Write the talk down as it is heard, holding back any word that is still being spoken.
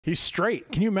He's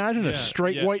straight. Can you imagine a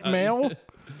straight white male?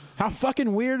 How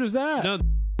fucking weird is that? No.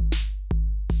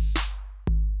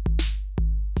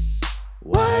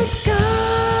 White guys!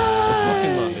 We're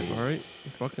fucking live, all right?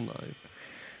 We're fucking live.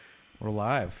 We're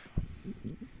live.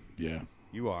 Yeah.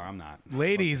 You are. I'm not.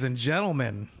 Ladies and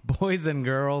gentlemen, boys and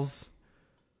girls,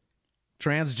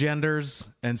 transgenders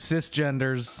and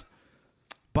cisgenders,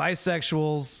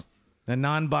 bisexuals and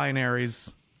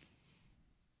non-binaries,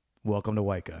 welcome to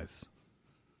White Guys.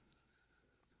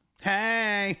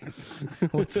 Hey.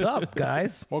 What's up,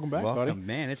 guys? Welcome back, buddy. Welcome,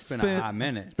 man. It's been a hot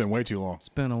minute. It's been way too long. It's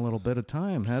been a little bit of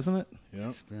time, hasn't it? Yeah.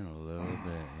 It's been a little bit,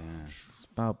 yeah. It's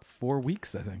about 4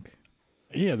 weeks, I think.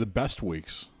 Yeah, the best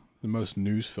weeks. The most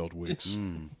news-filled weeks.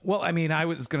 Well, I mean, I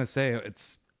was going to say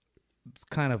it's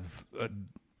kind of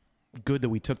good that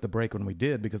we took the break when we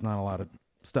did because not a lot of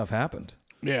stuff happened.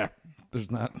 Yeah.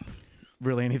 There's not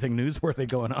really anything newsworthy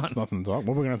going on. Nothing to talk.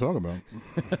 What are we going to talk about?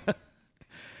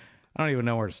 I don't even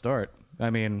know where to start.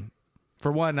 I mean,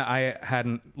 for one, I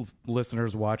hadn't,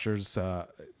 listeners, watchers, I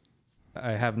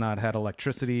have not had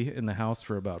electricity in the house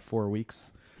for about 4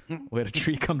 weeks. We had a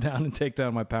tree come down and take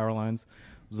down my power lines.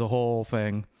 It was a whole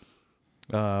thing.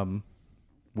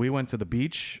 We went to the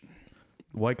beach.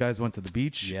 White Guys went to the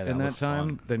beach in that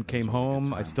time. Fun. Then came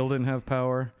home. I still didn't have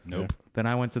power. Nope. Then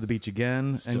I went to the beach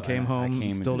again and came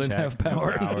home. Still didn't have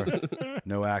power.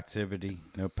 No activity.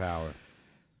 No power.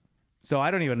 So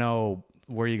I don't even know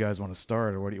where you guys want to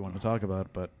start or what do you want to talk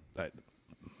about, but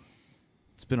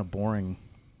it's been a boring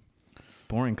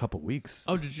couple weeks.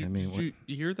 Oh, did you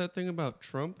hear that thing about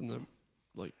Trump and the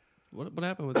what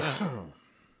happened with that?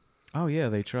 Oh yeah,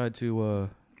 they tried to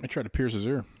pierce his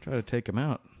ear. try to take him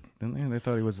out, didn't they? They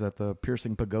thought he was at the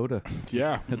piercing pagoda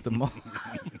Yeah. at the mall.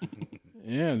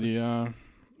 Yeah, the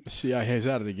CIA's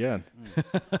at it again.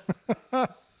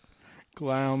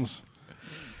 Clowns.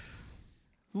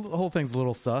 The whole thing's a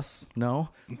little sus. No,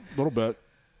 A little bit.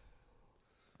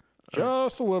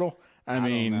 Just a little. I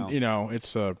mean, don't know. you know,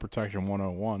 it's Protection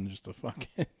 101 just to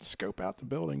fucking scope out the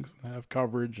buildings and have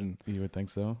coverage and you would think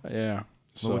so. yeah.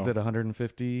 What was it?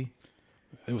 150?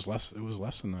 It was less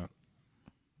than that.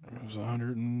 It was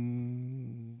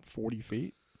 140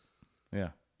 feet. Yeah,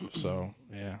 So,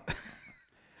 yeah.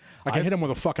 I can hit him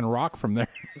with a fucking rock from there.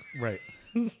 right.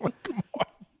 Like, come on.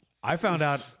 I found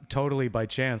out totally by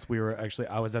chance.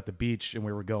 I was at the beach and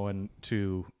we were going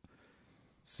to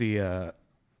see a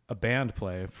band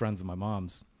play, friends of my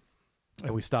mom's.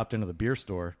 And we stopped into the beer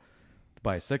store to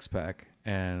buy a 6-pack.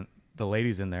 And the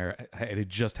ladies in there, it had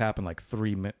just happened like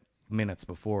 3 minutes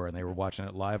before. And they were watching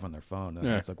it live on their phone. And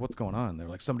I was like, what's going on? They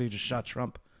were like, somebody just shot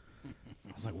Trump. I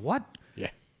was like, what? Yeah.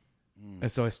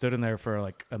 And so I stood in there for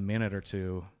like a minute or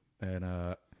two. And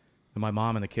my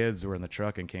mom and the kids were in the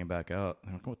truck and came back out.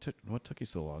 I'm like, what took you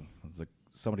so long? I was like,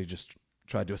 somebody just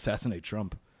tried to assassinate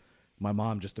Trump. My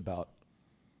mom just about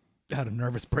had a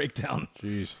nervous breakdown.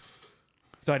 Jeez.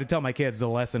 So I had to tell my kids the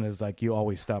lesson is like, you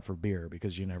always stop for beer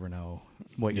because you never know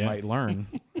what you might learn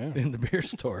in the beer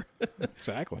store.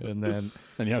 Exactly. And then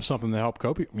you have something to help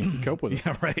cope with it.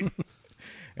 yeah, right.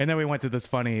 And then we went to this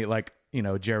funny,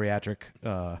 geriatric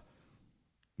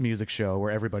music show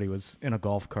where everybody was in a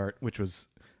golf cart, it was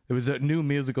a new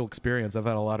musical experience. I've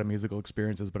had a lot of musical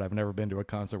experiences, but I've never been to a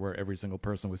concert where every single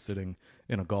person was sitting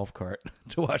in a golf cart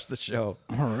to watch the show.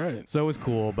 All right. So it was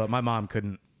cool, but my mom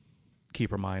couldn't keep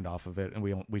her mind off of it, and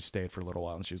we stayed for a little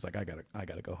while, and she was like, I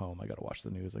gotta go home. I gotta watch the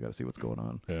news. I gotta see what's going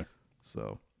on. Yeah.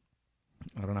 So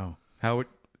I don't know.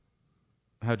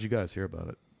 How'd you guys hear about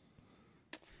it?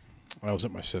 I was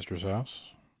at my sister's house.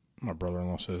 My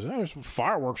brother-in-law says, there's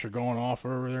fireworks are going off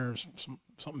over there.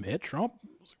 Something hit Trump. I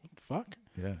was like, what the fuck?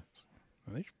 Yeah.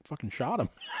 They fucking shot him.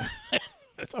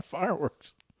 That's not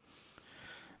fireworks.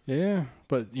 Yeah,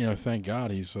 but, thank God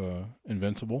he's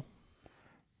invincible.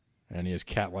 And he has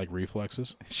cat-like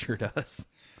reflexes. It sure does.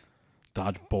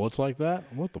 Dodge bullets like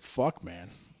that? What the fuck, man?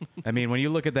 I mean, when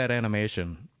you look at that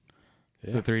animation,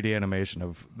 the 3D animation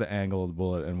of the angle of the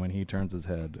bullet and when he turns his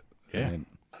head, Yeah. I mean,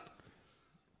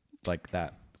 like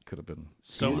that could have been.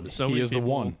 So He many is the people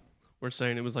one. were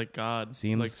saying it was like God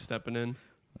Seems- stepping in.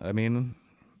 I mean,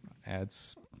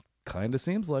 it's kind of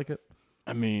seems like it.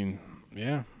 I mean,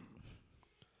 yeah.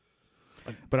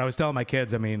 But I was telling my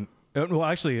kids, I mean, well,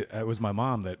 actually, it was my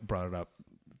mom that brought it up.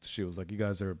 She was like, you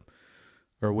guys are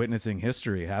witnessing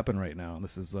history happen right now. And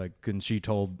this is like, and she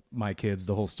told my kids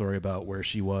the whole story about where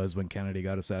she was when Kennedy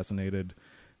got assassinated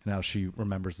and how she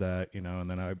remembers that, and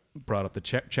then I brought up the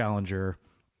Challenger.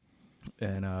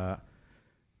 And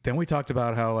then we talked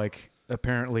about how, like,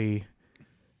 apparently,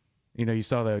 you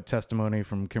saw the testimony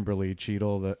from Kimberly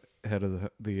Cheadle, the head of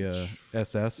the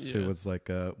SS, who was like,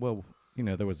 there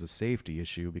was a safety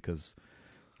issue because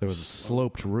There was a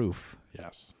sloped roof.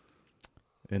 Yes.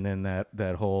 And then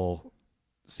that whole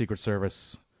Secret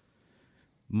Service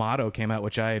motto came out,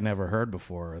 which I had never heard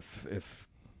before. If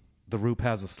the roof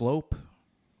has a slope,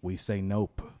 we say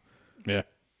nope. Yeah.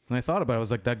 And I thought about it. I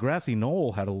was like, that grassy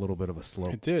knoll had a little bit of a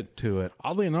slope It did. to it.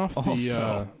 Oddly enough,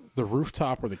 Also- the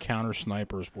rooftop where the counter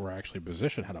snipers were actually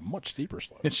positioned had a much steeper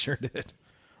slope. It sure did.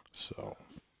 So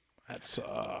that's,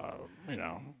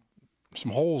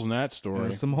 some holes in that story.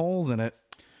 There's some holes in it.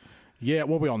 Yeah,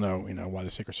 well, we all know, why the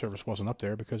Secret Service wasn't up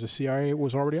there, because the CIA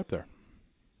was already up there.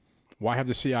 Why have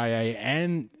the CIA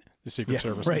and the Secret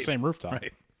Service on the same rooftop?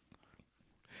 Right.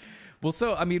 Well,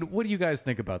 so, I mean, what do you guys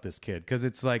think about this kid? Because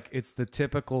it's like, it's the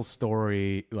typical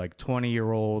story, like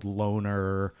 20-year-old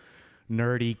loner,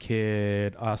 nerdy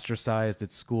kid, ostracized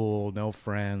at school, no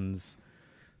friends,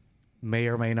 may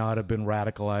or may not have been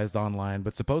radicalized online,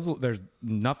 but supposedly there's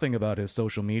nothing about his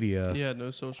social media. Yeah, no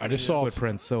social I just media. saw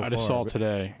Footprints so I just far, saw but-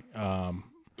 today.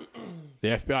 The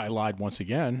FBI lied once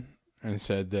again and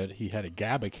said that he had a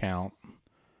Gab account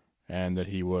and that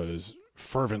he was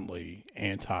fervently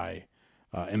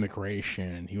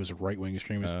anti-immigration. He was a right-wing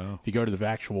extremist. Oh. If you go to the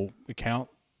actual account,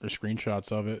 there's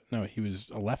screenshots of it. No, he was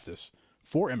a leftist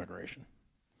for immigration.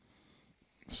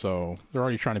 So they're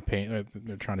already trying to paint.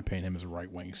 They're trying to paint him as a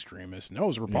right-wing extremist. No, it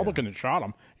was a Republican that shot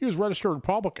him. He was a registered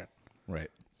Republican. Right.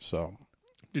 So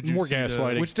Did you more see the-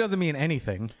 gaslighting. Which doesn't mean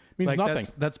anything. Means Like, nothing.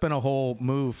 That's been a whole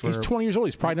move for... He's 20 years old.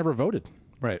 He's probably never voted,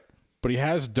 Right. but he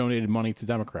has donated money to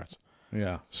Democrats.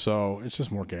 Yeah. So it's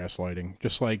just more gaslighting.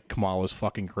 Just like Kamala's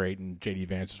fucking great and J.D.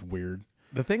 Vance is weird.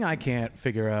 The thing I can't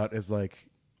figure out is like...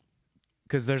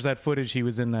 Because there's that footage, he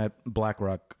was in that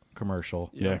BlackRock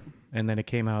commercial. Yeah. And then it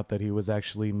came out that he was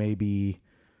actually maybe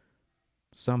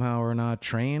somehow or not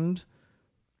trained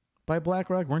by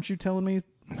BlackRock. Weren't you telling me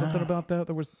something about that?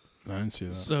 There was... I didn't see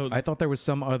that. So I thought there was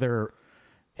some other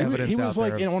evidence he was out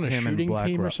like there of on a him and shooting team or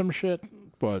BlackRock. some shit,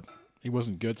 but he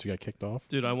wasn't good, so he got kicked off.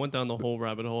 dude, I went down the whole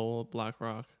rabbit hole of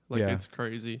BlackRock. Like Yeah. it's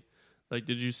crazy. Like,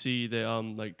 did you see the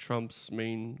like Trump's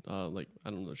main like I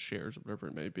don't know shares or whatever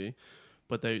it may be,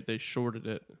 but they shorted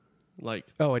it like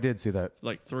Oh, I did see that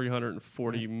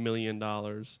 $340 million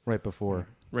right before.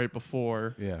 right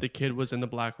before Yeah. the kid was in the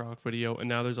BlackRock video, and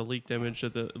now there's a leaked image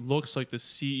that it looks like the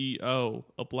CEO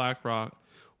of BlackRock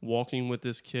walking with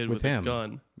this kid With with him. a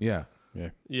gun. Yeah. Yeah.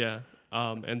 Yeah.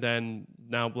 And then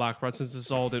now BlackRock, since this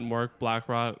all didn't work,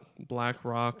 BlackRock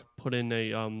put in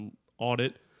a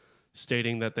audit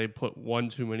stating that they put one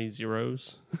too many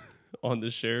zeros on the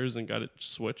shares and got it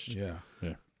switched. Yeah.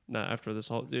 Yeah. Now after this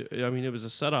whole, I mean, it was a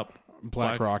setup.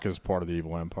 BlackRock is part of the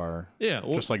evil empire. Yeah.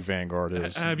 Well, Just like Vanguard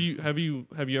is. have you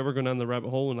ever gone down the rabbit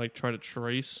hole and like try to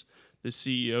trace the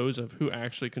CEOs of who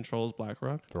actually controls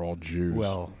BlackRock? They're all Jews.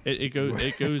 Well,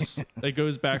 It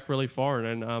goes back really far,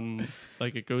 and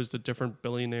like it goes to different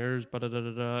billionaires, and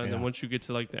Yeah. then once you get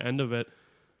to like the end of it,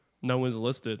 no one's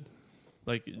listed.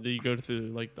 Like you go through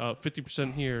like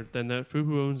 50% here, then that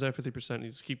who owns that 50%, you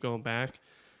just keep going back,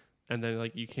 and then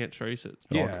like you can't trace it.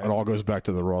 it all goes back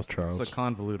to the Rothschilds. it's a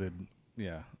convoluted,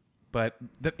 yeah. But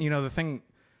the thing.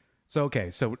 So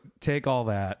okay, so take all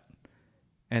that,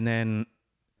 and then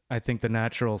I think the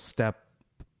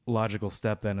logical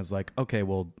step then is like, okay,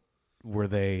 well, were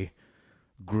they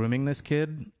grooming this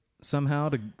kid somehow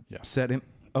to set him?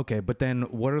 Okay, but then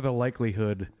what's the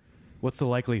likelihood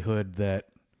that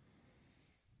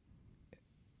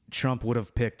Trump would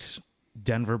have picked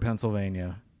Denver,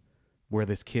 Pennsylvania, where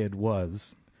this kid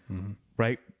was,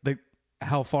 right?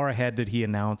 How far ahead did he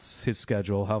announce his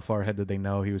schedule? How far ahead did they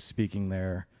know he was speaking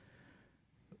there?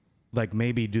 Like,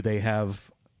 maybe do they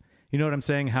have, you know what I'm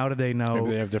saying? How do they know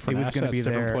Maybe they have different he was going to assets, be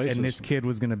different there places. and this kid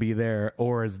was going to be there?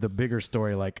 Or is the bigger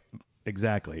story like,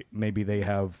 exactly, maybe they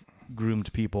have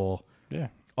groomed people yeah.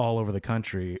 all over the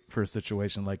country for a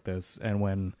situation like this, and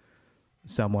when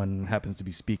someone happens to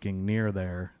be speaking near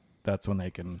there, that's when they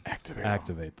can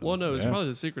activate them. Well, no, it's Yeah. probably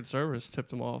the Secret Service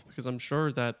tipped him off, because I'm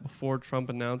sure that before Trump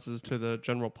announces to the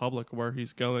general public where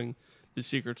he's going, the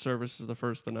Secret Service is the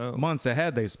first to know. Months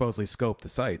ahead, they supposedly scope the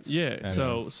sites. Yeah,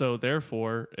 And- so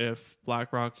therefore, if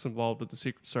BlackRock's involved with the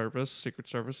Secret Service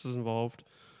is involved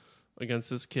against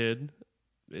this kid,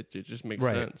 it just makes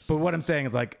right. sense. But what I'm saying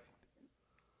is, like,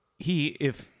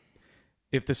 if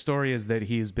the story is that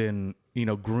he's been,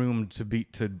 groomed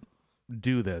to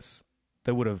do this,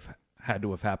 that would have had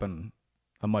to have happened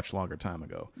a much longer time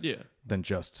ago yeah, than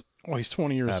just Well, he's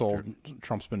 20 years After. old.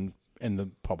 Trump's been in the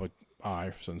public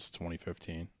eye since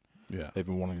 2015. yeah. They've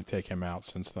been wanting to take him out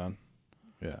since then.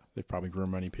 Yeah. They've probably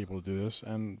groomed many people to do this,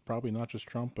 and probably not just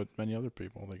Trump, but many other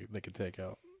people they could take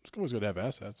out. It's always good to have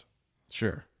assets.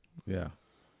 Sure. Yeah.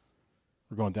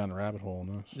 We're going down the rabbit hole on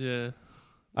this. yeah.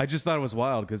 I just thought it was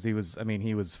wild because he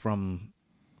was from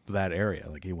that area.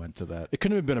 Like he went to that It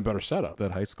couldn't have been a better setup.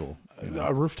 high school.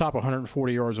 A rooftop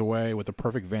 140 yards away with a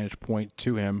perfect vantage point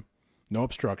to him, no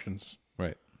obstructions.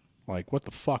 Right. Like, what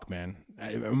the fuck, man?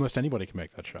 Almost anybody can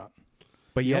make that shot.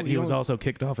 But yet he you was don't- also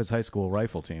kicked off his high school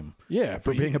rifle team Yeah,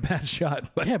 for but being a bad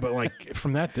shot. But yeah, but like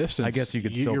from that distance, I guess you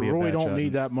could still be a really bad don't shot need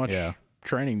and- that much yeah.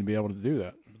 training to be able to do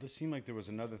that. But there seemed like there was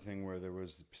another thing where there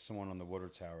was someone on the water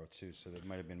tower too, so there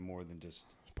might have been more than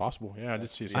just. It's possible. Yeah, I did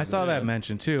see. I something. saw that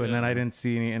mentioned too, and then I didn't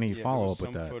see any Yeah, there follow was up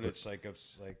with some that. footage like of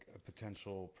like a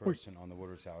potential person on the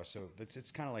water tower. So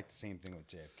it's kind of like the same thing with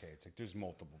JFK. It's like there's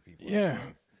multiple people. Yeah,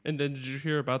 And then did you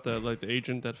hear about the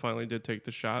agent that finally did take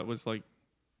the shot was like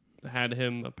had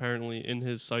him apparently in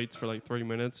his sights for like 3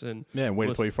 minutes and yeah. Wait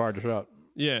was- until you fired the shot.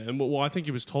 yeah, and well, I think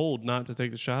he was told not to take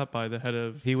the shot by the head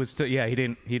of He was he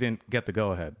didn't get the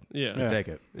go ahead yeah. to take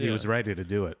it. He Yeah. was ready to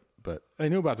do it, but They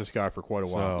knew about this guy for quite a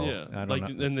while. So- Yeah, I don't like,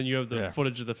 know. and then you have the Yeah.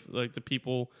 footage of the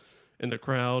people in the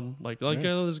crowd, like Yeah.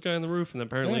 oh, there's a guy on the roof, and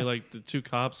apparently Yeah. like the two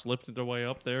cops lifted their way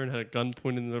up there and had a gun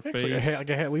pointed in their It's face. like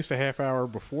at least a half hour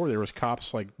before there was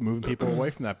cops like moving people away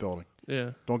from that building.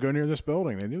 Yeah, Don't go near this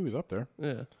building. They knew he was up there.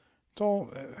 yeah. It's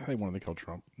all they wanted to kill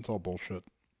Trump. It's all bullshit.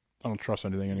 I don't trust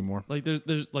anything anymore. Like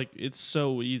there's like it's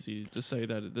so easy to say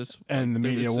that this And the like,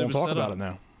 media it won't was talk set about up. it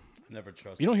now. Never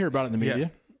trust. You don't hear about it in the Yeah.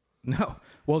 media. no.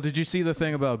 Well, did you see the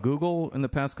thing about Google in the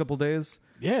past couple days?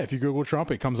 Yeah, if you Google Trump,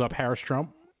 it comes up Harris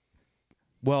Trump.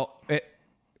 Well,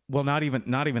 not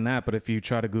even that. But if you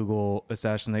try to Google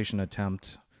assassination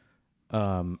attempt,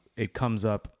 it comes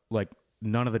up like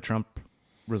none of the Trump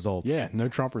results. Yeah, no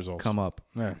Trump results. come up.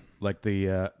 Yeah. Like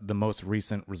the most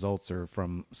recent results are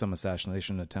from some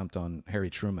assassination attempt on Harry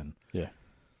Truman, Yeah.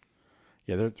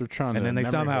 Yeah, they're trying to. and then they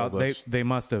memory somehow hold this. they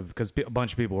must have because a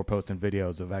bunch of people were posting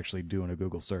videos of actually doing a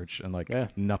Google search and like Yeah.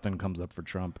 nothing comes up for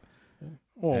Trump,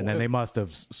 Well, and then they must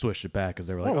have switched it back because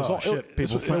they were like, well, it was oh all, shit,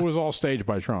 people. it was all staged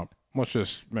by Trump. Let's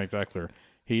just make that clear.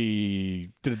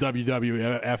 He did a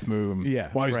WWF move. And Yeah,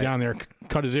 while he's right. down there,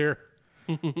 cut his ear.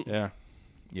 Yeah.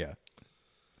 yeah,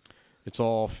 It's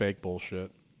all fake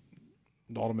bullshit.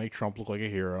 All to make Trump look like a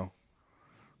hero.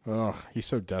 Ugh, he's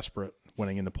so desperate,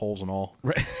 winning in the polls and all.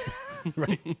 right,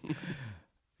 right,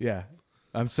 yeah.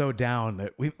 I'm so down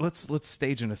that let's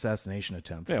stage an assassination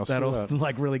attempt. Yeah, let's do That'll that.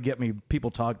 like really get me people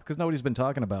talk because nobody's been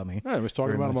talking about me. Yeah, he was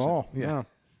talking Very about them much so. all. Yeah.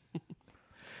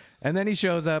 And then he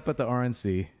shows up at the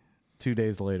RNC 2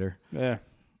 days later, Yeah.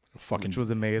 Fucking which was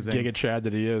amazing. Giga Chad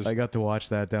that he is. I got to watch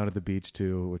that down at the beach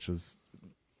too, which was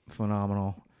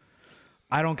phenomenal.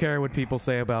 I don't care what people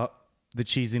say about the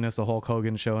cheesiness of Hulk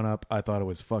Hogan showing up. I thought it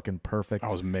was fucking perfect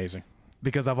That was amazing.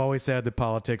 because I've always said that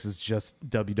politics is just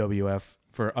WWF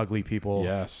for ugly people,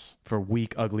 Yes. for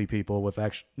weak, ugly people with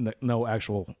no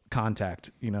actual contact,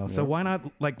 you know? So Yep. why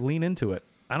not like lean into it?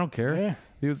 I don't care. Yeah.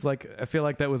 He was like, I feel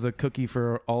like that was a cookie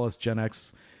for all us Gen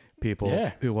X people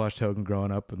Yeah. who watched Hogan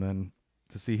growing up, and then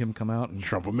to see him come out and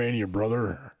Trumpomania,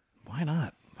 brother. why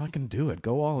not? Fucking do it.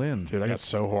 Go all in. Dude, I got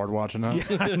so hard watching that.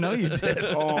 Yeah, I know you did.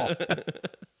 Oh.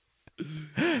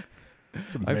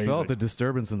 It's I amazing. felt the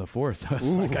disturbance in the force. I was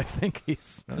like, I think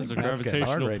he's There's a that's getting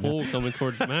hard gravitational right now. pull coming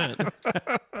towards Matt.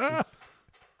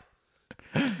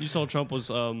 You saw Trump was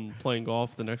playing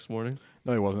golf the next morning.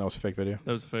 No, he wasn't. That was a fake video.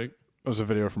 That was fake. It was a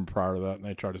video from prior to that, and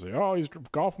they tried to say, "Oh, he's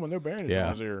golfing with no bandage Yeah.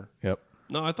 on his ear." Yep.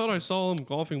 No, I thought I saw him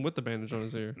golfing with the bandage on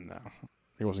his ear. No,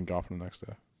 he wasn't golfing the next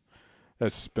day.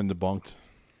 That's been debunked.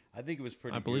 I think it was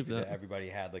pretty. I believe goofy that. everybody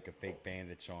had like a fake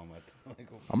bandage on. Like,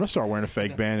 I'm gonna start wearing a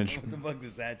fake bandage. what the fuck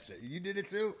is that shit? You did it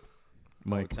too?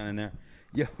 Mike. What's in there?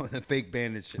 Yo, the fake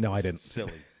bandage shit. No, was I didn't.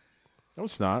 Silly. No,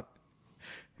 it's not.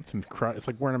 It's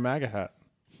like wearing a MAGA hat.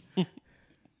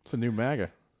 It's a new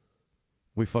MAGA.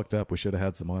 We fucked up. We should have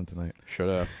had some on tonight. Should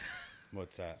have.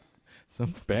 What's that?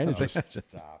 Some Bandages.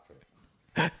 Stop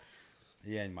it.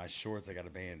 Yeah, in my shorts, I got a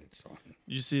bandage on.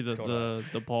 You see It's called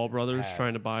the Paul brothers pad.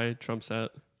 trying to buy Trump's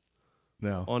hat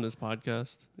No. on his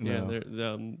podcast. No.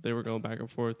 Yeah, they were going back and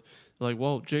forth. They're like,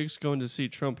 well, Jake's going to see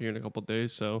Trump here in a couple of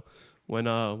days, so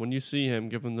when you see him,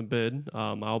 give him the bid.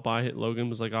 I'll buy it. Logan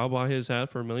was like, I'll buy his hat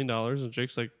for $1 million, and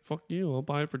Jake's like, fuck you, I'll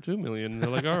buy it for $2 million. And they're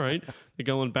like, all right. They're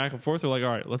going back and forth. They're like, all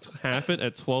right, let's half it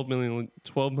at $12 million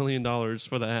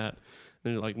for the hat.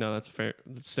 And they're like, no, that's fair.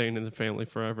 It's staying in the family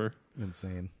forever.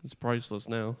 Insane. It's priceless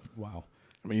now. Wow.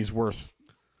 I mean, he's worth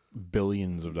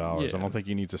billions of dollars. Yeah. I don't think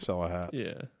he needs to sell a hat.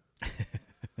 Yeah.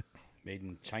 Made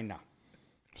in China.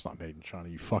 It's not made in China,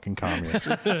 you fucking communist.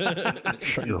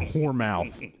 Shut your whore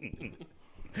mouth.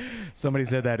 Somebody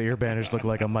said that ear bandage looked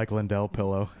like a Mike Lindell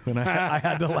pillow, and I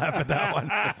had to laugh at that one.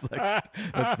 It's like,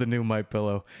 that's the new Mike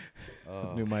pillow.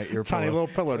 New Mike ear Tiny pillow.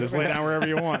 little pillow. Just lay down wherever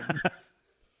you want.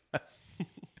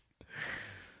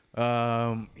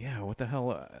 Yeah, what the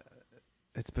hell?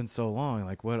 It's been so long.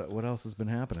 Like, what else has been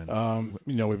happening?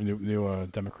 We have a new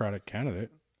Democratic candidate.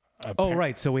 Oh,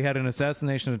 right. So we had an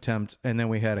assassination attempt, and then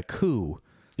we had a coup,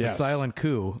 a Yes. silent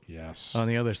coup Yes. on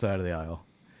the other side of the aisle.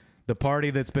 The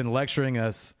party that's been lecturing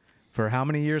us for how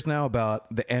many years now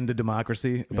about the end of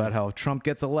democracy, about how if Trump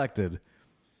gets elected,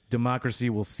 democracy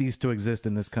will cease to exist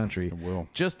in this country. It will.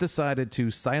 Just decided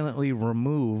to silently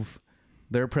remove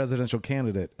their presidential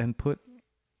candidate and put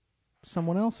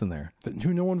someone else in there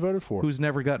Who no one voted for. who's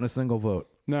never gotten a single vote.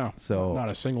 No. So- not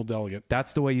a single delegate.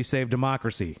 That's the way you save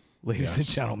democracy, ladies Yes. and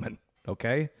gentlemen.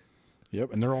 Okay?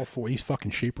 Yep. And they're all for these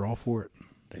fucking sheep are all for it.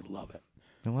 They love it.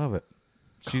 I love it.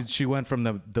 She went from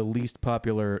the least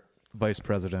popular vice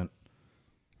president,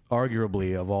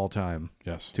 arguably of all time,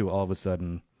 Yes. to all of a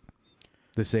sudden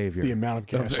the savior. The amount of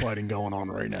gaslighting going on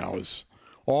right now is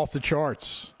off the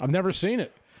charts. I've never seen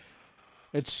it.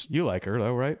 It's You like her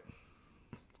though, right?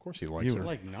 of course he likes I her.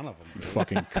 like none of them. You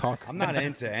fucking cuck. I'm not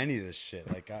into any of this shit.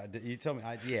 Like, you tell me,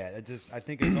 I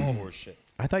think it's all horse shit.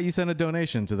 I thought you sent a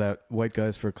donation to that White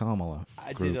Guys for Kamala.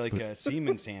 I group. did like a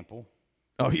semen sample.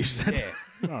 Oh, you said.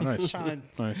 Yeah. Oh, nice. Trying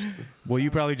to, Nice. Well, you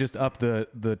probably just upped the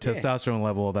testosterone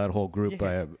level of that whole group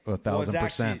by a Well, it's 1,000%.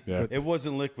 actually- Yeah. It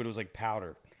wasn't liquid. It was like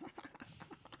powder.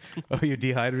 Oh, you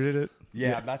dehydrated it?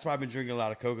 Yeah, that's why I've been drinking a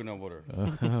lot of coconut water.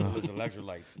 Those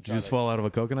electrolytes. Did you just fall out of a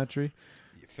coconut tree?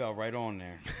 It fell right on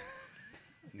there.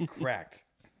 And it cracked.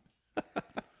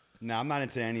 No, I'm not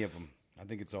into any of them. I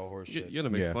think it's all horse You, shit. you gotta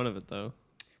make Yeah. fun of it though.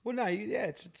 Well, no,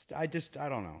 it's. I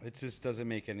don't know. It just doesn't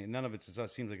make any. None of it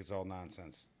seems like it's all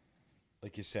nonsense.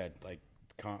 Like you said, like,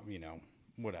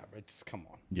 whatever. It's come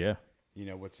on. Yeah.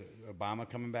 What's Obama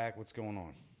coming back? What's going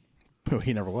on?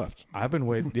 He never left. I've been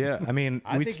waiting. Yeah. I mean,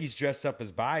 I think he's dressed up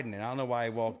as Biden, and I don't know why he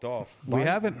walked off. we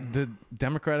haven't. The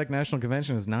Democratic National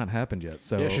Convention has not happened yet.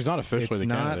 So Yeah, she's not officially it's the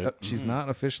not- candidate. She's not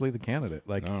officially the candidate.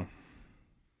 Like, No.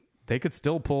 they could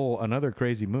still pull another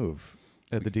crazy move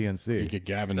at the You DNC. get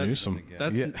Gavin Newsom.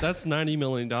 That's Yeah. that's $90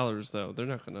 million though. They're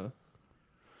not gonna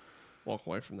walk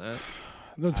away from that.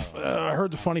 I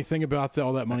heard the funny thing about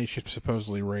all that money she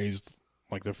supposedly raised,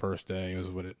 like the first day, was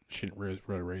what it. She didn't really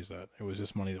raise that. It was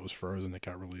just money that was frozen that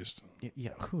got released.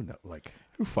 Yeah, who knows? Like,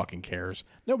 Who fucking cares?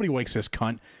 Nobody wakes this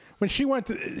cunt. When she went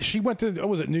to what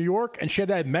was it, New York, and she had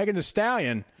that Megan Thee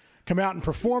Stallion come out and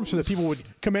perform so that people would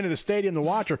come into the stadium to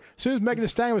watch her. As soon as Megan Thee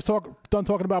Stallion was done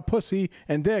talking about pussy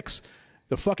and dicks,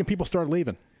 the fucking people started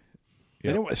leaving.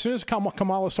 They didn't, as soon as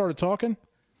Kamala started talking,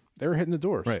 they were hitting the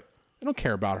doors. Right. They don't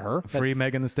care about her. free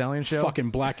Megan Thee Stallion show.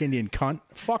 Fucking black Indian cunt.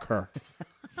 Fuck her.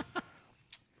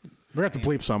 We're going to have to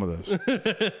bleep some of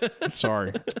this.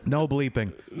 Sorry. No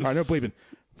bleeping. All right, no bleeping.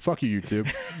 Fuck you, YouTube.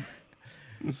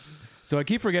 So I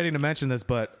keep forgetting to mention this,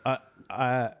 but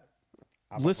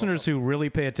listeners who really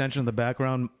pay attention to the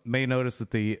background may notice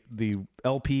that the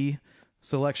LP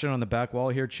selection on the back wall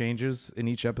here changes in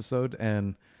each episode,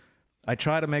 and I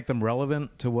try to make them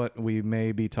relevant to what we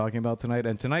may be talking about tonight.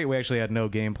 And tonight we actually had no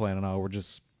game plan at all. We're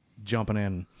just jumping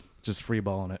in, just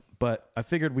freeballing it. But I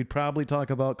figured we'd probably talk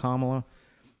about Kamala,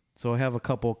 so I have a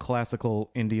couple classical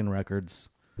Indian records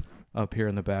up here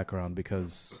in the background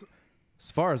because,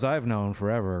 as far as I've known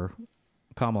forever,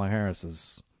 Kamala Harris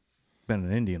has been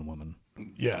an Indian woman.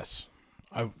 Yes.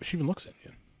 She even looks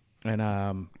Indian.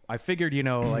 And I figured,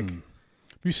 like,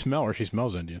 If you smell her, she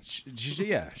smells Indian.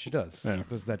 she does. Yeah.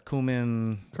 There's that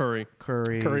cumin, Curry.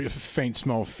 curry, Faint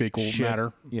smell of fecal shit.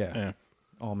 matter. Yeah, Yeah.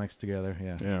 all mixed together.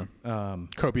 Yeah. Yeah.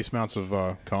 Copious amounts of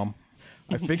cum.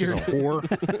 I She's figured a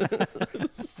whore.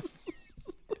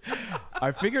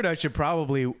 I figured I should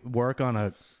probably work on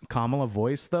a Kamala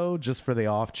voice though, just for the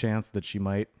off chance that she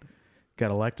might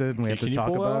get elected and we have Can to you talk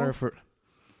pull that about her off? for.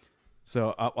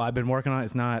 So I've been working on it.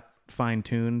 It's not fine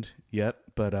tuned yet,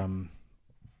 but I'm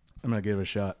gonna give it a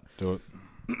shot. Do it.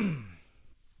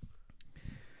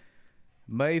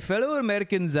 My fellow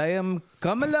Americans, I am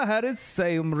Kamala Harris. I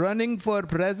am running for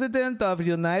president of the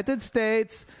United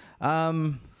States.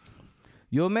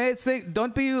 You may think,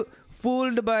 don't be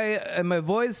fooled by my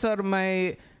voice or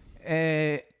my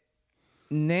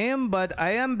name, but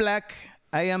I am black.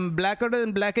 I am blacker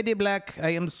than blackety black. I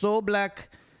am so black.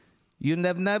 You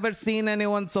have never seen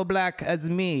anyone so black as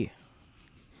me.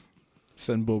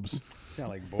 Send boobs. Sound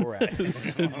like Borat.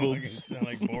 Sound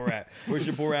like Borat. Where's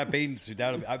your Borat bathing suit?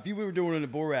 If you were doing it in a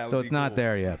Borat, So would it's be not cool.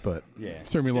 there yet, but Yeah.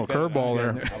 Threw me a little Get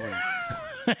better curveball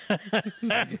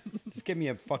now. Just give me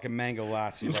a fucking mango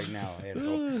lassie right now,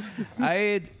 asshole.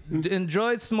 I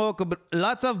enjoy smoke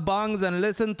lots of bongs and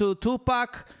listen to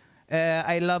Tupac.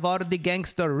 I love all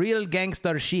the real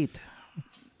gangster shit.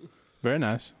 Very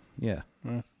nice. Yeah.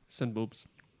 Send boobs.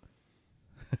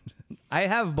 I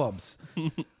have bobs.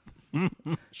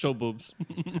 Show boobs.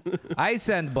 I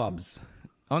send bubs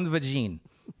on the vagine.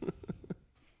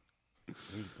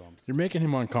 Goosebumps. You're making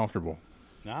him uncomfortable.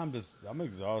 No, I'm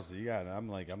exhausted.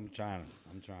 I'm trying.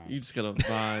 You just gotta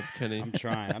vibe, Kenny. I'm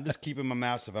trying. I'm just keeping my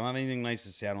mouth shut. If I don't have anything nice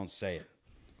to say, I don't say it.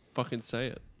 Fucking say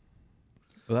it.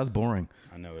 Well, that's boring.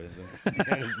 I know it isn't.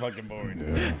 Yeah, it's fucking boring.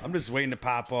 Yeah. I'm just waiting to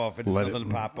pop off. It's nothing to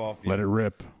pop off. Let it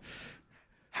rip.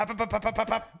 Hop, hop, hop, hop, hop,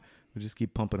 hop. We just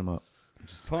keep pumping them up.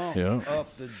 Pump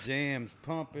up the jams.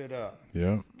 Pump it up.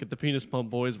 Yeah. Get the penis pump,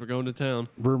 boys. We're going to town.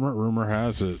 Rumor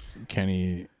has it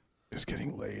Kenny is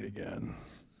getting laid again.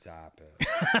 Stop it.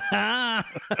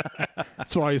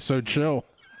 That's why he's so chill.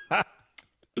 I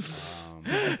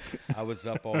was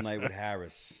up all night with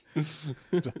Harris.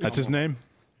 That's his name?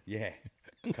 Yeah.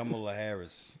 Kamala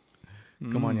Harris.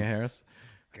 Come on, you Harris.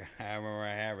 Kamala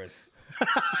Harris.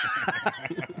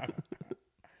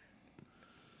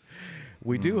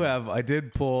 We do have, I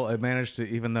managed to,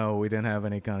 even though we didn't have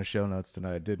any kind of show notes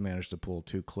tonight, I did manage to pull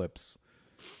 2 clips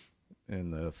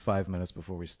in the 5 minutes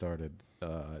before we started.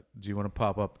 Do you want to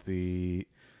pop up the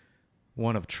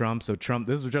one of Trump? So Trump,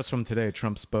 this was just from today.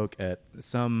 Trump spoke at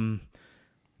some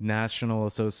National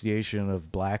Association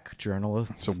of Black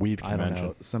Journalists. It's a weave convention. I don't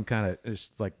know, some kind of,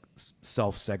 it's like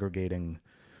self-segregating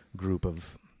group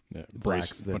of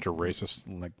blacks that bunch of racists.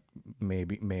 like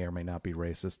may or may not be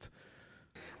racist.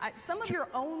 Some of your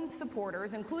own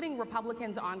supporters, including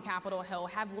Republicans on Capitol Hill,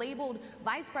 have labeled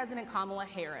Vice President Kamala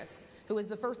Harris, who is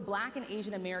the first black and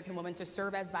Asian American woman to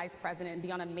serve as vice president and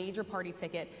be on a major party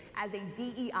ticket, as a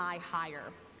DEI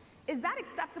hire. Is that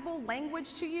acceptable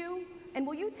language to you? And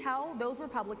will you tell those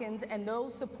Republicans and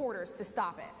those supporters to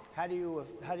stop it? How do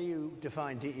you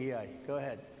define DEI? Go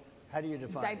ahead. How do you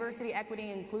define diversity,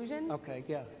 equity, inclusion? Okay,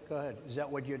 yeah, go ahead. Is that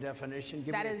what your definition?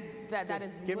 That is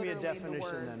give me a literally definition the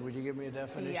words then. Would you give me a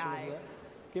definition DEI. of that?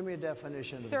 Give me a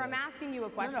definition. Sir, of I'm that. asking you a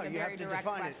question, No, a you very have to direct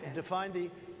define question. it.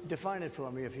 Define it for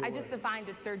me, if you I would. just defined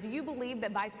it, sir. Do you believe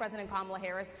that Vice President Kamala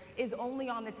Harris is only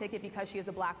on the ticket because she is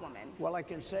a black woman? Well, I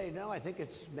can say no. I think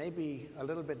it's maybe a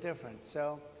little bit different.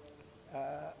 So,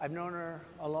 I've known her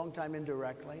a long time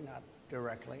indirectly, not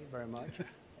directly very much,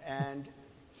 and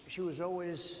she was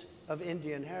always of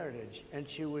Indian heritage, and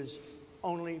she was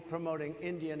only promoting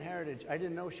Indian heritage. I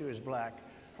didn't know she was black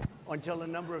until a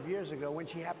number of years ago when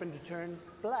she happened to turn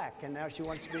black, and now she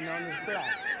wants to be known as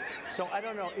black. So I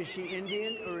don't know, is she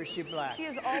Indian or is she black? She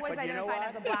has always But you know identified what?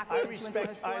 as a black I woman. She went to a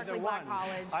respect historically either black one.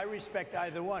 college. I respect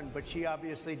either one, but she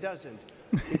obviously doesn't.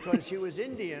 Because she was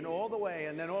Indian all the way,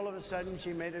 and then all of a sudden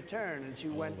she made a turn, and she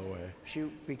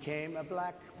became a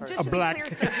black person. Just to be clear,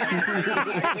 sir,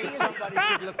 I think somebody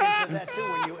should look into that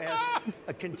too when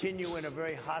you continue in a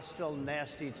very hostile,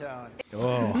 nasty tone.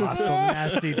 Oh, hostile,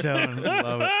 nasty tone.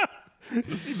 Love it.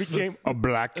 He became a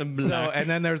black. So, and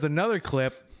then there's another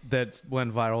clip that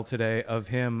went viral today of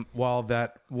him while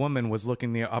that woman was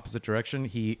looking the opposite direction.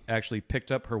 He actually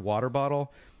picked up her water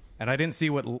bottle, and I didn't see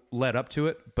what led up to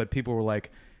it, but people were like,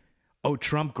 oh,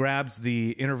 Trump grabs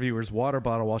the interviewer's water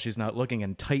bottle while she's not looking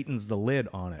and tightens the lid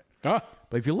on it. Ah.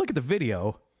 But if you look at the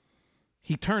video,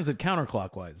 he turns it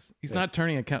counterclockwise. He's not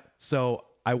turning it. So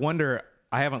I wonder,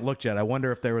 I haven't looked yet. I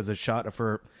wonder if there was a shot of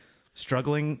her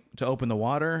struggling to open the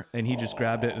water and he just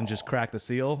grabbed it and just cracked the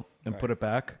seal and put it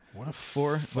back. What a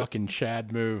fucking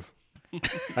Chad move.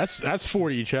 That's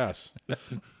 40 chess.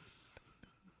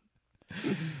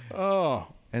 Oh.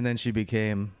 And then she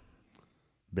became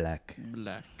black.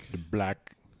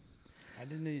 Black. I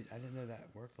didn't know that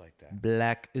worked like that.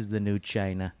 Black is the new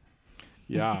China.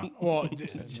 Yeah. Well,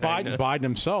 Biden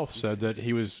himself said that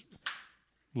he was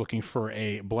looking for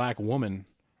a black woman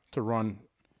to run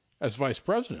as vice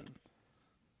president.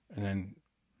 And then,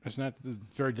 isn't that the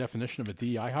very definition of a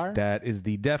DEI hire? That is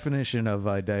the definition of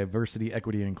a diversity,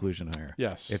 equity, and inclusion hire.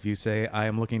 Yes. If you say, I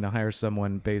am looking to hire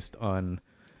someone based on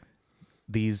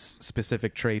these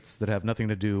specific traits that have nothing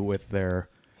to do with their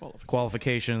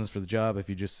qualifications for the job, if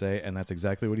you just say, and that's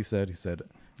exactly what he said. He said,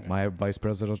 my vice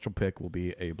presidential pick will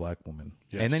be a black woman.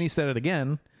 Yes. And then he said it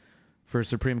again for a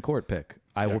Supreme Court pick.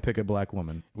 I will pick a black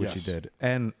woman, which he did.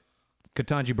 And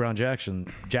Ketanji Brown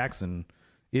Jackson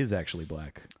is actually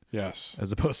black. Yes.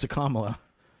 As opposed to Kamala.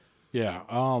 Yeah.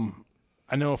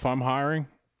 I know if I'm hiring,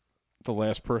 the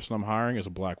last person I'm hiring is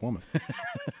a black woman.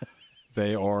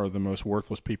 They are the most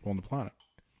worthless people on the planet.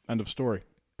 End of story.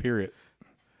 Period.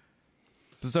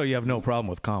 So you have no problem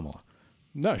with Kamala?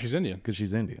 No, she's Indian. Because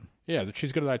she's Indian. Yeah,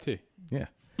 she's good at IT. Yeah.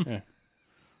 Yeah.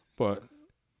 But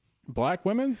black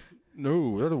women,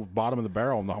 No, they're the bottom of the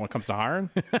barrel when it comes to hiring.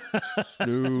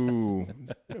 No,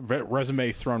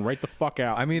 resume thrown right the fuck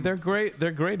out. I mean, they're great.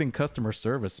 They're great in customer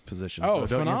service positions. Oh,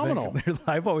 though, don't you phenomenal. think?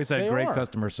 I've always had They great are.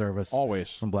 customer service.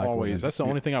 Always from black always. women. That's the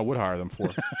only thing I would hire them for.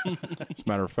 As a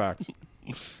matter of fact.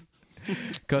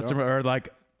 Customer or like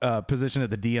position at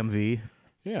the DMV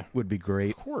Yeah, would be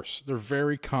great. of course. They're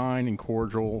very kind and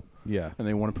cordial. Yeah. And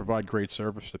they want to provide great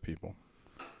service to people.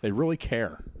 They really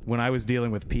care. When I was dealing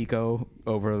with Pico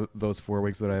over those 4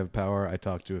 weeks that I have power, I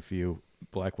talked to a few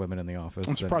black women in the office.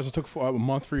 I'm surprised it took a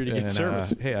month for you to get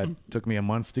service. Hey, it took me a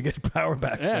month to get power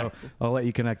back, Yeah. so I'll let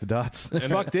you connect the dots.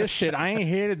 Fuck this shit. I ain't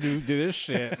here to do this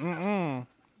shit. Mm-mm.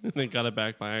 They got it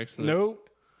back by accident. Nope.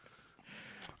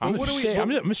 I'm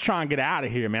just trying to get out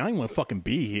of here, man. I don't even want to fucking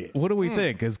be here. What do we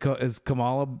think? Is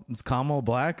Kamala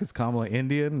black? Is Kamala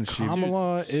Indian? Is she,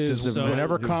 Kamala is so-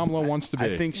 whatever Kamala wants to be.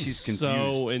 I think she's confused.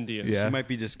 So Indian. Yeah. She might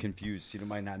be just confused. She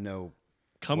might not know.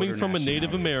 Coming what her from a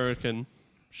Native nationality is. American,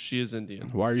 she is Indian.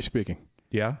 Why are you speaking?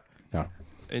 yeah, No.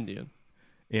 Indian.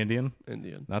 Indian.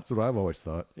 Indian. That's what I've always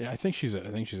thought. Yeah, I think she's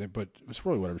but it's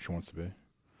really whatever she wants to be.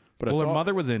 But Well, it's her all-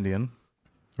 mother was Indian.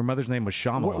 Her mother's name was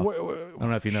Shamala. I don't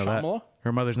know if you know Shamala? that.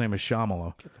 Her mother's name is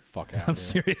Shamala. Get the fuck out I'm of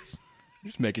here. serious. You're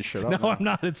just making shit up. No, now. I'm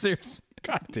not. It's serious.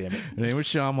 God damn it. Her name was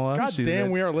Shamala. God She's damn, a-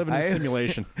 we are living in I- a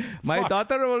simulation. My Fuck.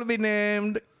 daughter will be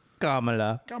named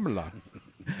Kamala. Kamala.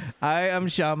 I am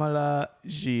Shamala.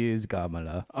 She is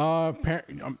Kamala. I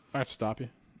have to stop you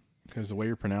because the way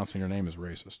you're pronouncing her name is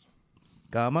racist.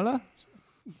 Kamala?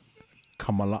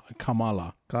 Kamala.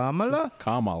 Kamala? Kamala.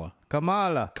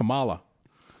 Kamala. Kamala.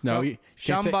 No, you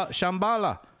can't say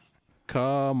Shambhala.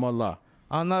 Kamala.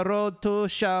 On the road to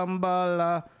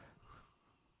Shambhala.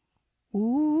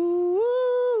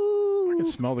 Ooh. I can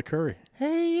smell the curry.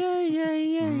 Hey, yeah, yeah,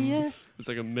 yeah, yeah. It's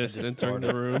like a mist entering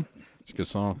the room. It's a good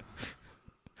song.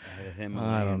 I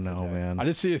don't know, man. I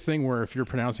did see a thing where if you're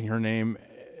pronouncing her name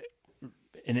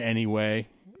in any way,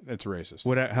 it's racist.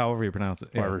 However you pronounce it.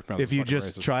 However Yeah. you pronounce it, If you fucking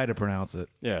just racist. try to pronounce it,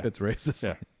 Yeah. it's racist.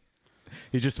 Yeah.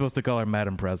 You're just supposed to call her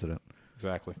Madam President.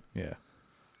 Exactly. Yeah.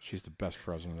 She's the best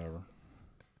president ever.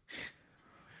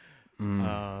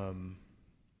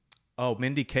 Oh,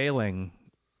 Mindy Kaling.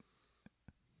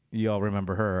 You all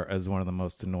remember her as one of the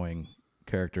most annoying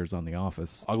characters on The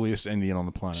Office. Ugliest Indian on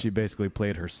the planet. She basically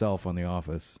played herself on The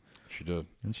Office. She did.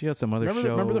 And she had some other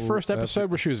show. Remember the first episode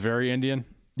where she was very Indian?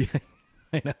 Yeah,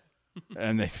 I know.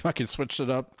 And they fucking switched it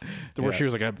up to where Yeah. she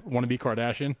was like a wannabe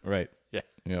Kardashian? Right. Yeah.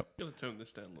 Yep. Gotta tone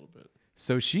this down a little bit.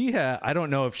 So she had, I don't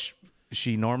know if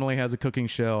she normally has a cooking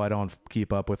show. I don't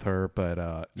keep up with her,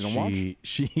 but You don't watch?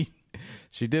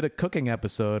 she did a cooking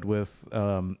episode with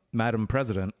Madam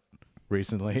President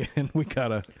recently, and we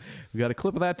got a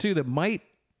clip of that too that might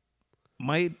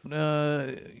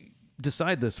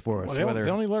decide this for us. Well, they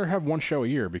only let her have one show a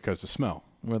year because of smell.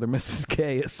 Whether Mrs.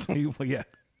 K is, well, yeah,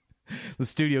 the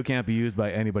studio can't be used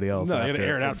by anybody else. No, they got after- to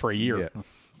air it out for a year. Yeah.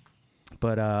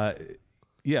 But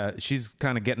yeah, she's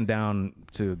kind of getting down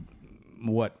to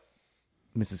what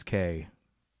Mrs. K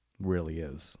really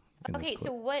is. in this Okay, clip.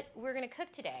 so what we're going to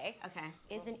cook today Okay.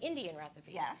 is an Indian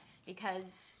recipe. Yes.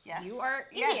 Because Yes. you are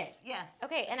Yes, Indian. yes.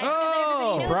 Okay, and I don't know that everybody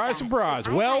knows Surprise, that. surprise.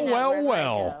 I Well, find that well, wherever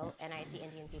well. I go and I see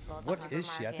Indian people at the What supermarket,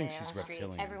 is she? I think she's on the street,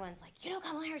 reptilian. everyone's like, you know,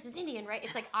 Kamala Harris is Indian, right?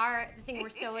 It's like the thing we're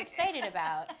so excited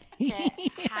about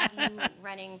to have you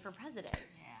running for president.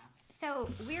 Yeah. So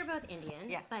we're both Indian,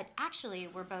 Yes. but actually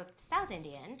we're both South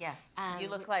Indian. Yes. Um, You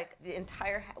look like the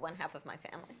entire one half of my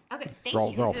family. Okay, thank They're all,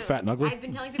 you. they're all fat and ugly. I've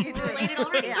been telling people we're related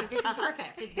already, so this is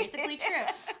perfect. It's basically true.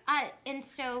 And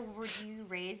so, were you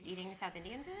raised eating South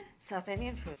Indian food? South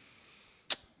Indian food.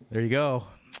 There you go.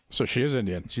 So she is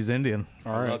Indian. She's Indian.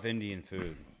 All I right. love Indian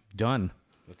food. Done.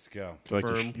 Let's go.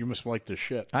 You must like this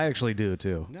shit. I actually do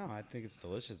too. No, I think it's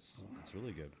delicious. It's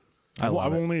really good. I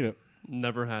love it. won't eat it.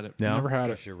 Never had it. No? Never had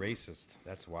it. Because you're racist.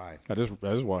 That's why. That is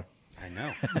why. I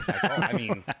know. I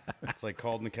mean, it's like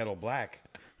called in the kettle black,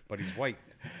 but he's white.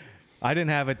 I didn't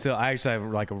have it till I actually have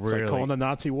like a It's really like calling the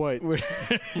Nazi white.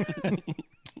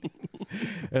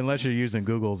 unless you're using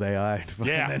Google's AI to find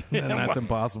Yeah. it, then that's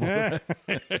impossible. I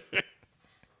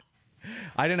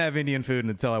didn't have Indian food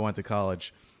until I went to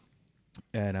college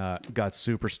and got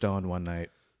super stoned one night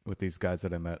with these guys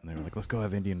that I met, and they were like, let's go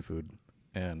have Indian food.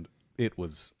 And it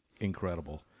was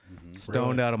incredible.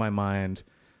 Stoned out of my mind.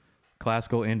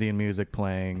 classical Indian music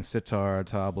playing, sitar,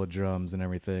 tabla, drums, and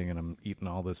everything, and I'm eating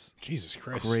all this Jesus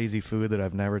Christ. crazy food that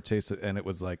I've never tasted, and it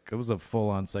was a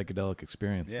full-on psychedelic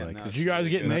experience. Yeah, like, no, Did you guys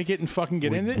get naked and fucking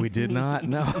get in it? we did not.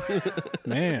 No, it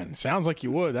Man, sounds like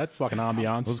you would. That fucking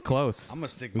ambiance. was close. I'm gonna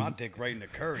stick my dick right in the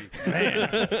curry. All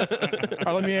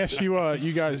right, let me ask you,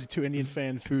 you guys, two Indian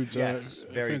fan foods. Yes,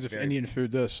 very, fans of very. Indian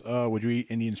food. Would you eat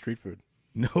Indian street food?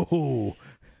 No,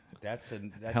 That's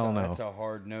Hell no. that's a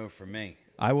hard no for me.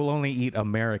 I will only eat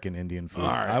American Indian food. All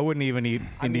right. I wouldn't even eat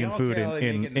I mean, Indian I don't food care how they make it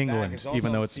in in the bag, England, as long as even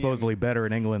I though don't it's see supposedly better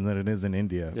in England than it is in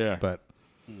India. Yeah. But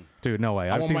dude, no way.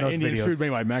 I I've want seen my those Indian videos. food made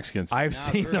by Mexicans. I've Nah,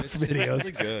 seen bro, those it's videos.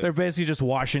 pretty good. They're basically just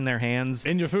washing their hands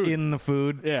In your food. In the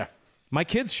food. yeah. My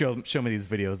kids show me these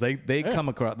videos. They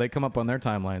come up on their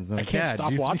timelines. And I'm I like, can't "Dad, stop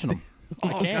do you watching think-"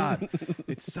 them. Oh God,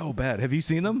 it's so bad. Have you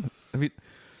seen them? Have you?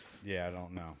 Yeah, I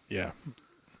don't know. Yeah.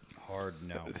 Hard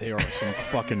no. They are some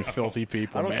fucking filthy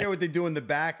people, I don't man. care what they do in the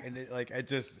back, and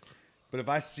but if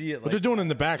I see it, like What they're doing in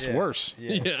the back's yeah, worse.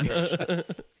 Yeah,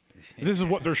 This is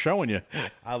what they're showing you.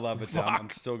 I love it. Though. I'm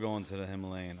still going to the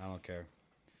Himalayan. I don't care.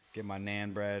 Get my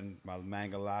naan bread, my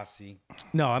mango lassi.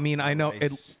 No, I mean I know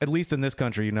Rice. at least in this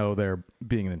country, you know, they're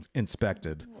being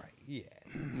inspected. Right. Yeah.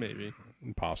 Maybe.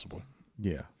 Possibly.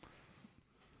 Yeah.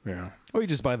 Yeah. Or you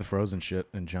just buy the frozen shit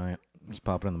in giant. Just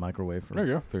pop it in the microwave for There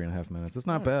you go. 3.5 minutes. It's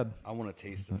not bad. I want to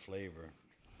taste the flavor.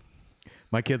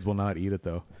 My kids will not eat it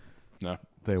though. No.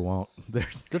 They won't.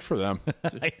 Good for them.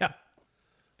 Yeah.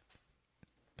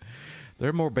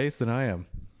 They're more based than I am.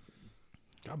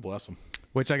 God bless them.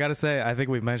 Which I got to say, I think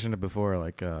we've mentioned it before.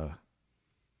 Like, I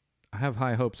have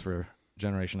high hopes for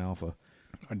Generation Alpha.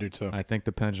 I do too. I think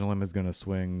the pendulum is going to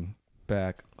swing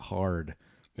back hard,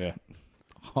 Yeah.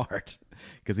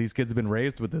 because these kids have been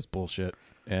raised with this bullshit,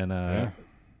 and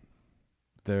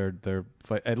they're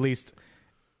at least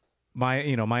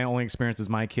my only experience is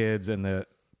my kids and the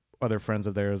other friends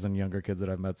of theirs and younger kids that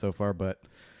I've met so far, but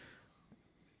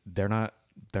they're not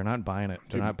buying it.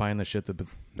 They're not buying the shit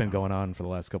that's been going on for the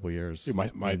last couple of years. Dude,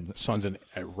 my son's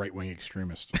a right-wing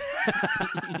extremist.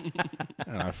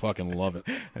 And I fucking love it.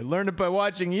 I learned it by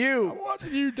watching you.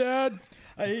 Watching you, Dad.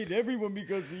 I hate everyone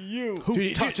because of you.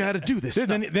 Who taught you how to do this? Dude,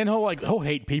 then he'll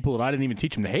hate people that I didn't even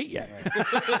teach him to hate yet.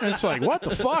 And it's like, what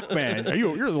the fuck, man?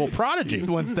 You're a little prodigy. He's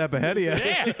one step ahead of you.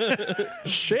 Yeah.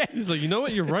 Shit. He's like, you know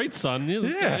what? You're right, son. Yeah,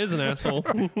 this guy is an asshole.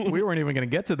 We weren't even going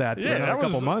to get to that for another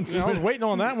couple months. I was waiting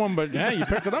on that one, but yeah, you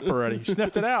picked it up already. You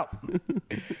sniffed it out.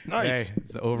 Nice. Hey,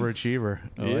 it's an overachiever.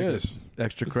 I He like it. is.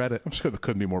 Extra credit. I'm just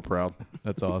couldn't be more proud.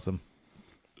 That's awesome.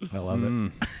 I love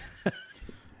it.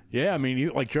 Yeah, I mean,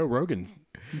 like Joe Rogan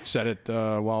said it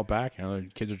a while back. You know, the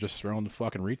kids are just throwing the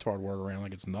fucking retard word around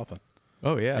like it's nothing.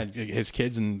 Oh, yeah. And his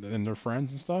kids and their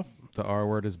friends and stuff. The R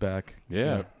word is back.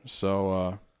 Yeah. Yep.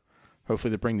 So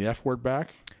hopefully they bring the F word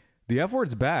back. The F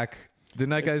word's back.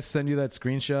 Didn't I guys send you that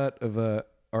screenshot of a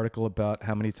article about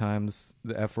how many times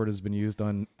the F word has been used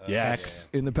on X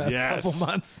in the past couple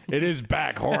months? It is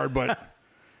back hard, but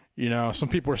you know, some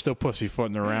people are still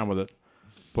pussyfooting around with it.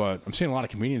 But I'm seeing a lot of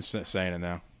comedians saying it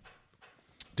now.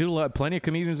 Dude, plenty of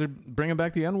comedians are bringing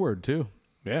back the N word too.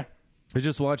 Yeah. I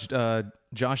just watched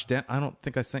Josh Denny. I don't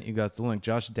think I sent you guys the link.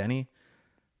 Josh Denny.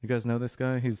 You guys know this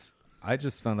guy? I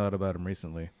just found out about him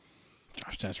recently.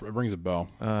 Josh Dance, it rings a bell.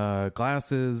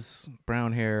 Glasses,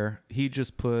 brown hair. He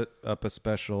just put up a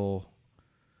special.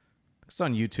 It's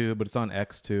on YouTube, but it's on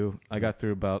X too. I got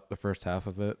through about the first half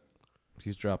of it.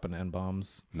 He's dropping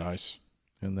N-bombs Nice.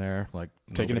 in there, like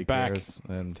Taking nobody it back. cares.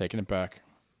 And Taking it back.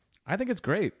 I think it's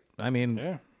great. I mean,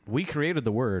 Yeah. we created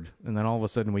the word, and then all of a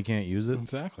sudden we can't use it.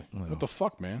 Exactly. Well. What the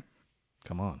fuck, man?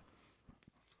 Come on.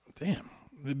 Damn.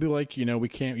 It'd be like, you know, we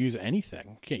can't use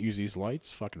anything. Can't use these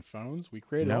lights, fucking phones. We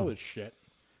created No. all this shit.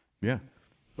 Yeah.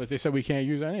 But they said we can't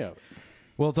use any of it.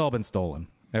 Well, it's all been stolen.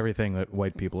 Everything that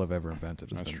white people have ever invented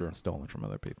has That's been true. stolen from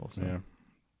other people. So Yeah.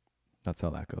 that's how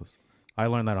that goes. I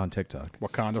learned that on TikTok.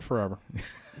 Wakanda forever.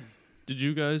 Did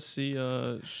you guys see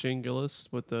Shane Gillis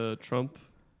with the Trump?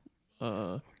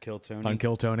 Kill Tony On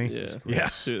Kill Tony? Yeah. Yeah.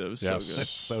 Dude, that was Yes. so good. That's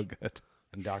so good.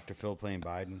 and Dr. Phil playing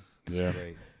Biden. It's Yeah.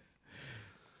 great.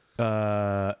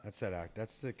 That's that act.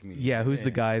 That's the comedian. Yeah, who's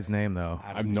the guy's name, though?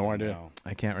 I have no idea.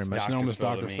 I can't It's remember. Just know him as Phil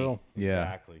Dr. to me. Phil. Yeah.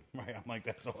 Exactly. Right. I'm like,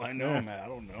 that's all I know him at. I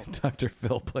don't know. Dr.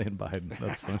 Phil playing Biden.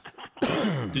 That's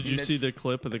fun. Did you see the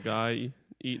clip of the guy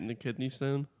eating the kidney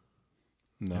stone?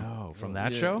 No. Oh, from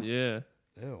that Yeah, show? Yeah.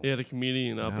 Ew. He had a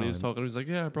comedian up and he was No. talking. He was like,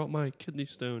 "Yeah, I brought my kidney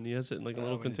stone." He has it in like a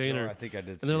little Oh, in a jar. container. I think I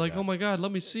did. And they're like, "Oh my god,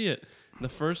 let me see it." And the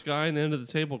first guy in the end of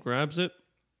the table grabs it,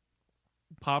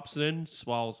 pops it in,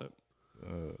 swallows it.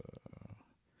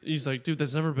 He's like, "Dude,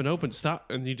 that's never been opened. Stop!"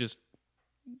 And he just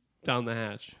down the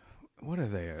hatch. What are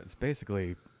they? It's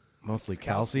basically mostly It's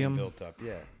calcium. built up.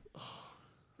 Yeah.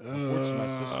 Unfortunately, my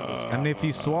sister was. I mean, if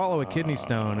you swallow a kidney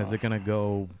stone, is it going to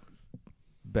go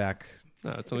back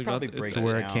No, it's only probably got breaks to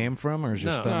where it down. came from, or is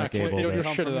your No. No, stomach able you'll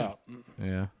to? shit it out.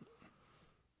 Yeah.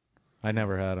 I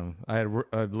never had them. I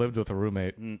lived with a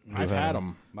roommate. who I've had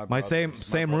them. My same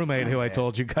roommate who I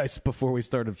told you guys before we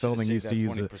started filming used to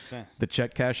use the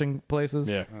check cashing places.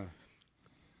 Yeah.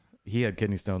 He had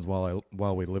kidney stones while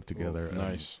we lived together. and-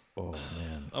 Nice. oh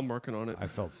man, I'm working on it. I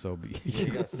felt so. You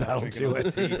gotta stop That'll drinking do all it.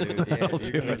 that tea, dude.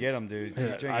 Yeah, you're gonna get them, dude.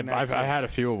 Keep drinking that I tea. had a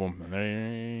few of them, and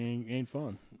they ain't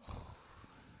fun.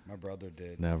 My brother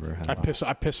did. Never had.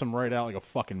 I piss them right out like a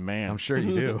fucking man. I'm sure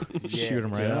you do. You shoot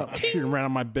him right Yeah, out. I shoot them right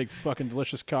on my big fucking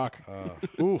delicious cock.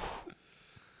 Oof.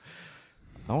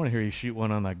 I want to hear you shoot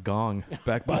one on that gong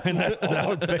back behind that.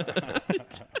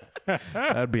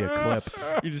 That'd be a clip.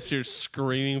 You just hear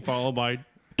screaming followed by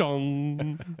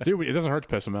dong. Dude, it doesn't hurt to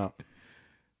piss them out.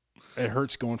 It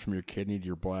hurts going from your kidney to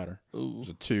your bladder. Ooh. There's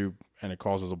a tube, and it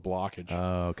causes a blockage.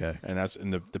 Oh, okay. And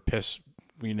the piss,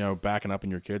 backing up in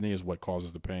your kidney is what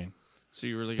causes the pain. So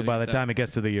you really So by the time it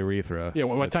gets to the urethra, Yeah,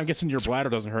 when the time it gets into your bladder,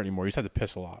 it doesn't hurt anymore. You just have to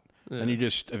piss a lot. Then you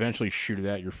just eventually shoot it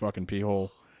at your fucking pee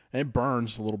hole. And it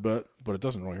burns a little bit, but it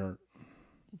doesn't really hurt.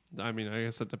 I mean, I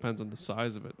guess it depends on the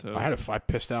size of it too. I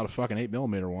pissed out a fucking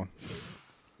 8mm one.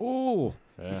 oh,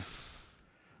 Yeah.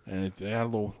 And it had a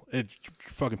little, it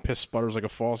fucking piss sputters like a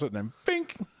faucet, and then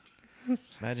bink.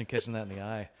 imagine catching that in the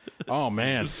eye. Oh,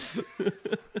 man.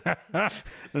 And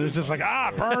it's just like,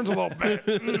 it burns a little bit.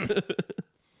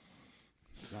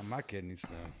 It's not my kidney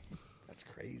stone. That's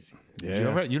crazy. Dude.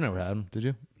 Yeah. You never had them, did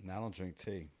you? No, I don't drink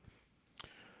tea.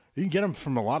 You can get them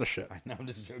from a lot of shit. I know I'm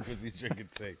just joking because he's drinking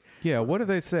tea. Yeah. What do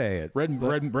they say?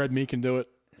 Red meat can do it.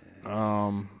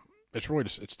 It's really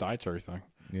just, it's a dietary thing.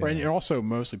 Yeah. Right, and also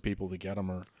mostly people that get them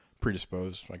are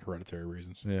predisposed, like hereditary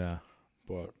reasons. Yeah.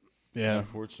 But, yeah.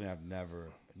 Unfortunately, I've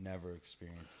never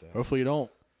experienced that. Hopefully you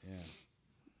don't. Yeah.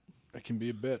 It can be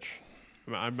a bitch.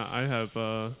 I have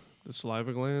the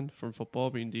saliva gland from football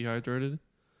being dehydrated.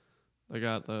 I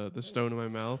got the stone in my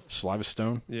mouth. Saliva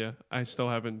stone? Yeah, I still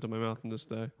have it into my mouth to this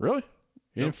day. Really?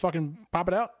 You Nope. didn't fucking pop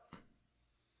it out?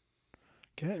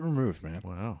 Get it removed, man.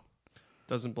 Wow.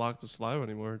 Doesn't block the saliva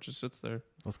anymore. It just sits there.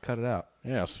 Let's cut it out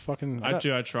Yeah, it's fucking. I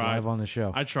tried. live on the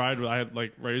show. I tried. I had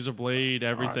like razor blade,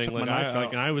 everything. took my Like knife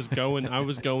out. and I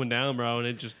was going down, bro, and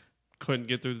it just couldn't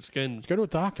get through the skin. Go to a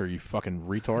doctor, you fucking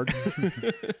retard.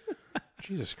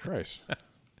 Jesus Christ.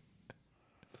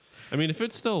 I mean, if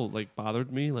it still like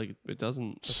bothered me, like it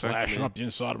doesn't affect Slashing me. up the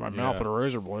inside of my mouth with a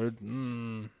razor blade.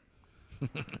 Come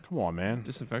on, man.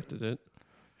 Disinfected it.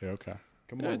 Yeah, okay.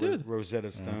 Come Yeah, I on, did.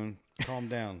 Rosetta Stone. Calm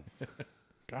down.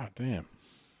 God damn.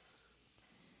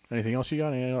 Anything else you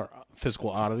got? Any other physical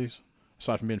oddities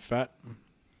aside from being fat?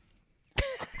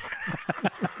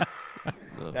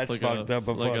 That's like fucked up,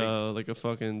 but like funny. like a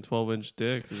fucking 12-inch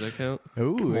dick. Does that count?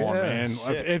 Ooh, Come on, man.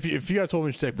 Shit. If you got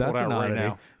 12-inch dick, pull it That's out an right oddity.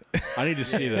 now. I need to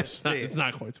see this. It's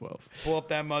not quite 12. Pull up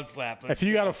that mud flap. If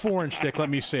you got a 4-inch dick, let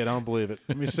me see it. I don't believe it.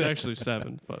 Let me It's see it. actually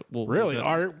 7, but we'll Really? we'll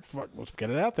All right, fuck, let's get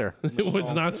it out there.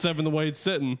 it's not 7 the way it's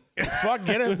sitting. Fuck,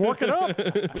 get it, work it up,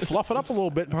 fluff it up a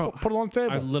little bit, and put it on the I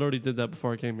table. literally did that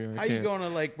before I came here. How you gonna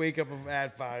like wake up and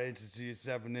add 5 inches to your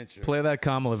 7-incher? Play that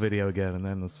Kamala video again, and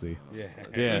then let's see. Yeah.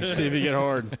 Yeah, see if you get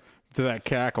hard to that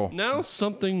cackle. Now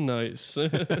something nice.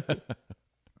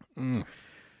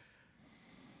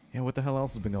 Yeah, what the hell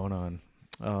else has been going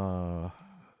on?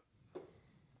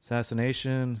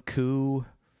 Assassination, Coup,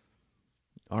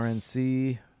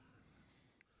 RNC,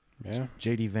 Yeah,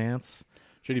 JD Vance.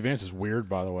 JD Vance is weird,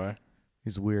 by the way.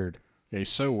 He's weird. Yeah, he's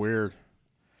so weird.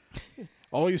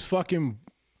 All these fucking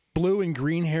blue and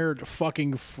green haired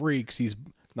fucking freaks, these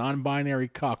non-binary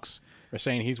cucks, are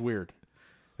saying he's weird.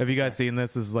 Have you guys seen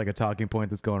this? This is like a talking point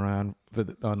that's going around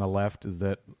on the left, is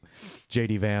that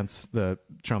JD Vance, the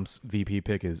Trump's VP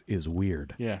pick, is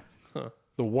weird. Yeah.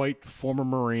 The white former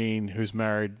Marine who's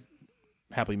married,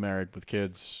 happily married with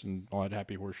kids and all that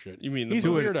happy horse shit. You mean the he's a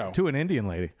To, weirdo? to an Indian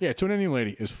lady. Yeah, to an Indian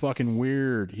lady is fucking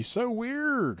weird. He's so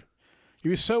weird. He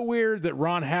was so weird that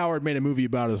Ron Howard made a movie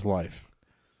about his life.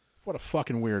 What a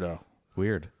fucking weirdo.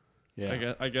 Weird.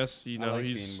 Yeah. I guess you know like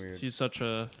he's being weird. he's such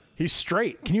a He's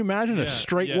straight. Can you imagine a Yeah,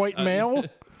 straight yeah, white male?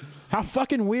 How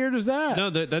fucking weird is that? no.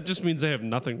 That just means they have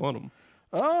nothing on them.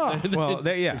 Oh, Well,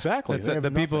 yeah, Exactly. That's They it.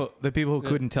 have The people who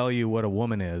couldn't tell you what a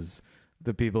woman is,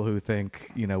 the people who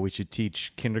think we should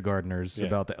teach kindergartners Yeah.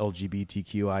 about the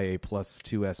LGBTQIA plus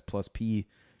 2S plus P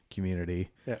community.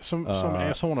 yeah. Some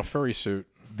asshole in a furry suit.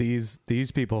 These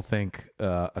people think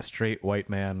a straight white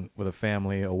man with a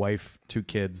family, a wife, 2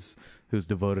 kids, who's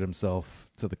devoted himself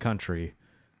to the country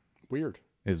Weird.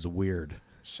 is weird.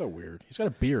 So weird. He's got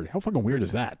a beard. How fucking weird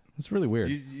is that? It's really weird.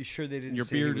 You sure they didn't Your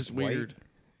say he beard was is white? weird.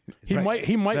 He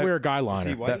might That- wear a guy Is liner.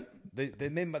 he white?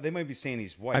 They might be saying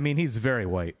he's white. I mean, he's very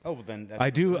white. oh, well, then that's I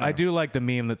do like the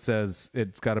meme that says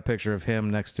it's got a picture of him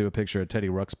next to a picture of Teddy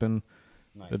Ruxpin.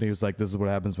 Nice. And he was like, "This is what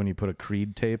happens when you put a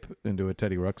Creed tape into a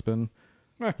Teddy Ruxpin."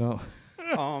 No,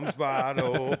 Arms wide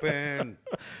open.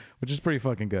 which is pretty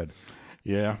fucking good.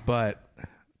 Yeah. But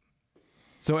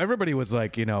so everybody was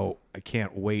like, I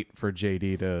can't wait for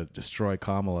JD to destroy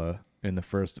Kamala in the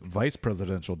first vice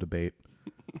presidential debate.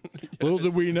 Little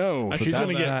did we know. She's that's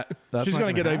gonna get. not- that's She's not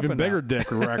gonna gonna get an even happen bigger now.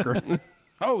 dick record.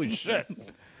 Holy shit!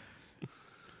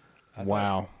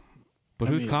 Wow. But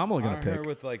who's Kamala Aren't gonna her pick?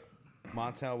 with like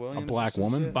Montel Williams, black or some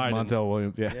woman? shit? Biden. Montel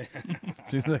Williams. Yeah.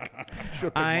 She's like,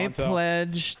 I Montel.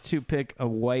 pledge to pick a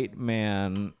white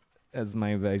man as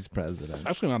my vice president. It's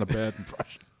actually not a bad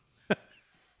impression.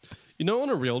 You know, on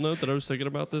a real note, that I was thinking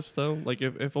about this though. Like,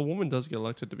 if a woman does get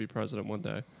elected to be president one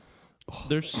day,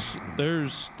 there's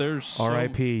so,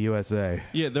 R.I.P. USA.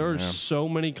 Yeah, there are so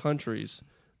many countries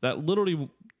that literally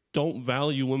don't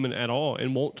value women at all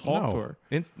and won't talk to her.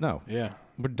 No. Yeah.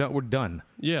 We're done. We're done.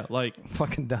 Yeah, like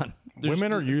Fucking done.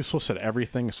 Women are useless at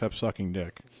everything except sucking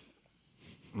dick.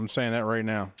 I'm saying that right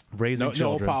now. Raising No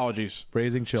children. apologies.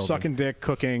 Raising children. Sucking dick,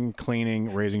 cooking,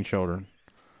 cleaning, raising children.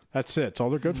 That's it. It's all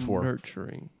they're good for.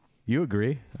 nurturing. You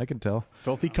agree? I can tell.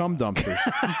 Filthy cum dumpsters.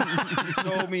 You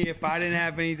told me if I didn't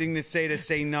have anything to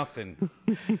say nothing.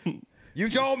 You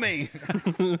told me.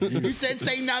 You said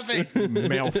say nothing.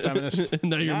 Male feminist.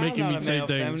 Now you're I'm making not me a say male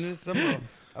things. feminist. I'm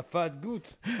a fat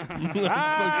goot.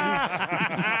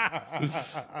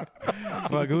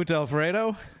 Fagut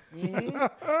Alfredo?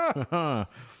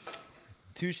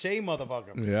 Touche,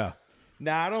 motherfucker. Yeah.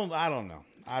 Nah, I don't know.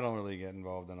 I don't really get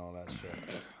involved in all that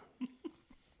shit.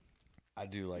 I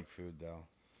do like food though.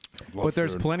 But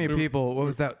there's plenty of people. What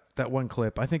was that one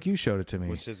clip? I think you showed it to me.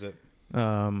 Which is it? The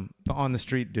on the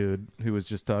street dude who was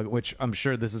just talking, which I'm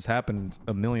sure this has happened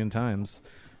a million times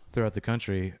throughout the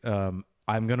country.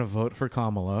 I'm going to vote for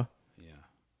Kamala Yeah.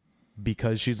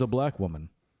 because she's a black woman.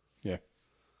 Yeah.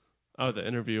 Oh, the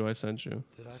interview I sent you.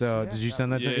 So did you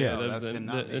send that to Yeah, that's him,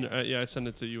 not me. yeah, I sent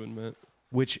it to you and Matt.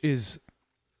 Which is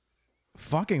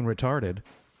fucking retarded.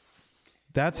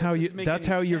 That's how you. That's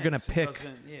how you're going to pick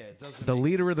the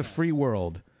leader of the free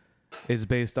world is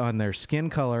based on their skin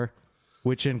color,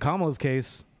 which in Kamala's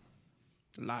case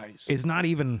Lies. is not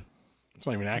even It's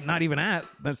not even accurate.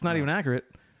 that's not even accurate.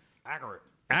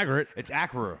 Accurate. It's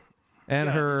Acura. And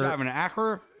Driving an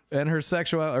Acura? and her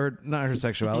sexual or not her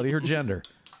sexuality, her gender.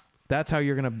 That's how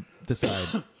you're going to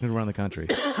decide who to run the country.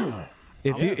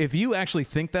 If you actually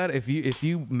think that, if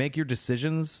you make your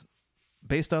decisions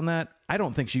based on that, I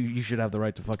don't think you should have the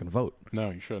right to fucking vote.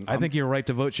 No, you shouldn't. I think your right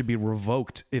to vote should be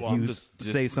revoked if Well, I'm you just-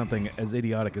 say something as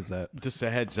idiotic as that. Just a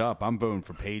heads up, I'm voting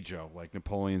for Pedro, like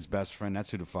Napoleon's best friend.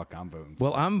 That's who the fuck I'm voting for.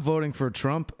 Well, I'm voting for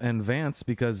Trump and Vance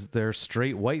because they're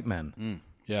straight white men.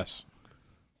 Yes.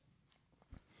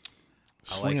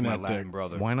 I like Slinging my that Latin dick.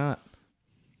 brother. Why not?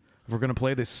 If we're going to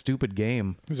play this stupid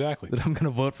game Exactly. that I'm going to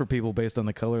vote for people based on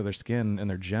the color of their skin and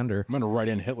their gender, I'm going to write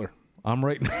in Hitler. I'm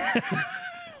right.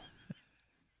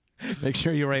 Make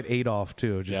sure you write Adolf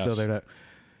too, just so Yes. they're not.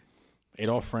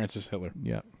 Adolf Francis Hitler.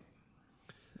 Yeah.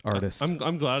 Artist.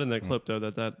 I'm glad in that clip though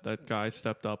that guy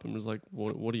stepped up and was like,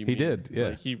 "What do you mean?" did,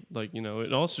 yeah. Like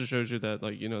it also shows you that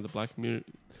the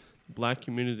black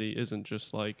community isn't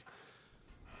just like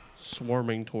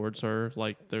swarming towards her.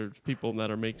 Like there's people that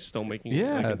are still making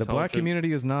Yeah, like, the black intelligent-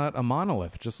 community is not a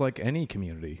monolith, just like any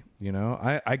community. You know,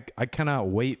 I cannot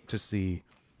wait to see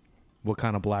what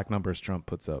kind of black numbers Trump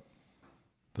puts up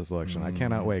this election. I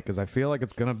cannot wait because I feel like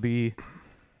it's gonna be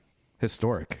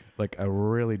historic. Like I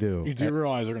really do. You do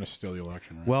realize they're going to steal the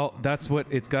election, right? Well, that's what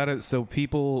it's got to. So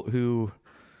people who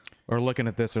are looking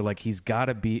at this are like, he's got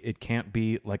to be. It can't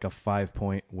be like a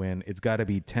 5-point win. It's got to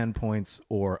be 10 points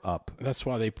or up. That's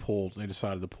why they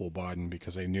decided to pull Biden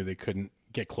because they knew they couldn't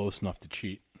get close enough to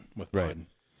cheat with Right. Biden.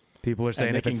 People are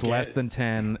saying they if it's can less get- than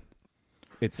 10,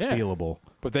 it's Yeah. stealable.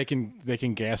 But they can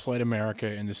gaslight America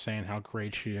into saying how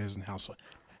great she is and how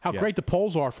Yeah. great the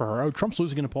polls are for her. Oh, Trump's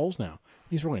losing in the polls now.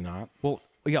 He's really not. Well,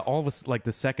 yeah, all of us, like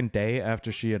the second day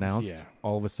after she announced, Yeah.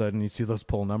 all of a sudden you see those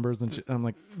poll numbers, and I'm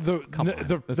like, Come on.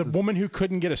 The This is- woman who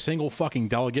couldn't get a single fucking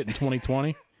delegate in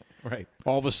 2020, right.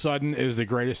 all of a sudden is the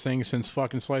greatest thing since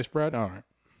fucking sliced bread. All right.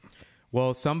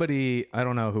 Well, somebody, I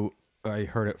don't know who I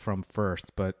heard it from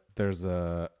first, but there's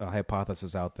a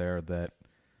hypothesis out there that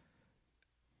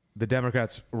the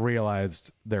Democrats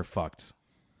realized they're fucked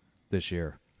this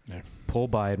year. Yeah. Pull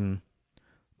Biden,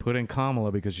 put in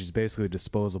Kamala because she's basically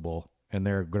disposable, and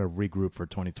they're going to regroup for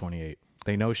 2028.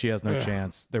 They know she has no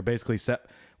chance. They're basically set.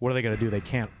 What are they going to do? They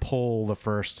can't pull the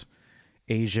first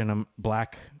Asian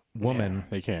black woman.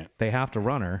 They can't. They have to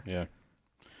run her. Yeah.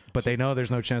 But they know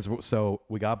there's no chance. So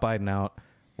we got Biden out.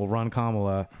 We'll run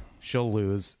Kamala. She'll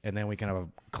lose, and then we can have a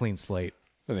clean slate.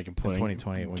 Then they can play in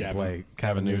 2020. We can play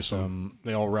Gavin Newsom.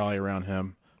 They all rally around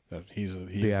him. He's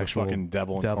the actual fucking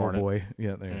devil incarnate. boy.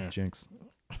 Yeah, Jinx.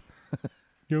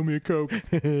 Give me a Coke.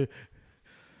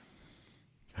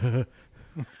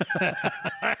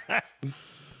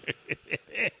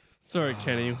 Sorry,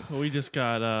 Kenny. We just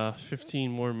got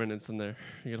 15 more minutes in there.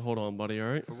 You gotta hold on, buddy. All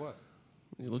right. For what?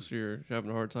 It looks like you're having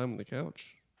a hard time on the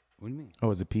couch. What do you mean?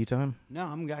 Oh, is it pee time? No,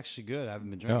 I'm actually good. I haven't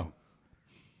been drinking.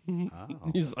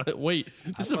 He's wait.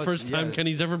 This is the first time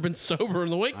Kenny's ever been sober in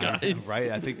the weight, guys.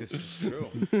 Right? I think this is true.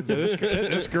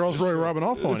 This girl's really rubbing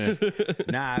off on you.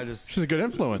 Nah, I just. She's a good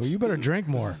influence. Well, you better drink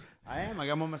more. I am.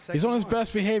 I'm on my second. He's on his one.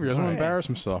 best behavior. He doesn't want to embarrass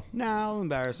himself. Nah, I'll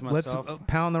embarrass Let's myself.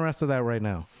 pound the rest of that right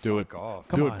now. Do it. Off.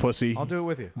 Do it, pussy. I'll do it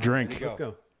with you. Drink. Let's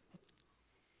go.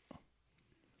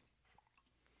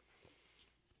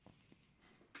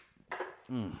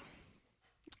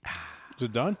 Is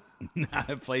it done? Nah,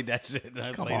 I played that shit and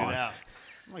I played on. it out.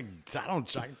 I'm like, I don't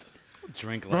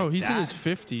drink like Bro, he's that. in his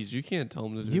 50s. You can't tell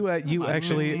him to do. You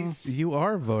actually movies. you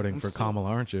are voting for Kamala,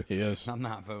 aren't you? He is. I'm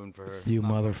not voting for her. You I'm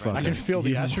not voting motherfucker. I can feel the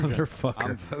You estrogen. motherfucker.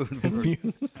 I'm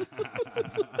voting for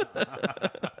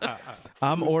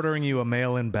I'm ordering you a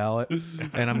mail-in ballot,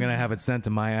 and I'm gonna have it sent to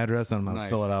my address, and I'm gonna Nice.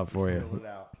 fill it out for you. Fill it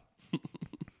out.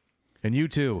 And you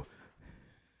too.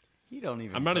 He don't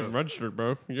even. I'm not vote. even registered,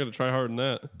 bro. You got to try hard on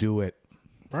that. Do it.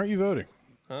 Why aren't you voting?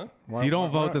 Huh? If you don't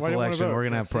vote this why do you wanna election, vote? we're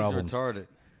gonna have He's problems. retarded.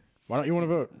 Why don't you want to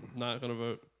vote? Not gonna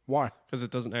vote Why? because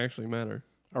it doesn't actually matter.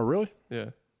 Oh, really? Yeah,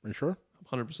 Are you sure?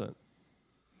 100%.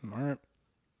 All right.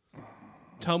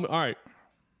 Tell me, all right,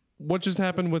 what just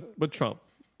happened with Trump?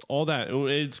 All that.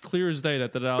 It's clear as day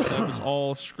that that was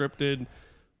all scripted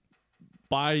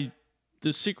by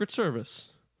the Secret Service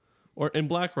or in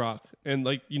BlackRock. And,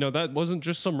 like, you know, that wasn't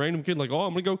just some random kid like, oh,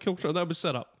 I'm going to go kill Trump. That was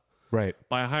set up Right.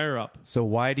 by a higher up. So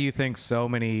why do you think so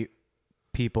many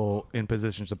people in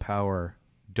positions of power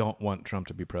don't want Trump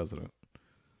to be president?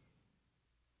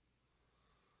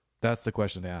 That's the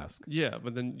question to ask. Yeah,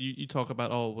 but then you talk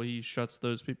about, oh, well, he shuts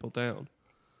those people down.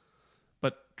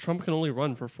 But Trump can only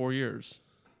run for 4 years.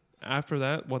 After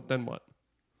that, then what?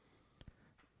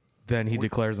 Then he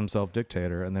declares himself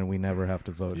dictator, and then we never have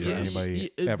to vote for anybody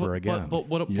ever again. But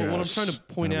what I'm trying to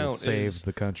point And it will out save is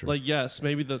the country. Like, yes,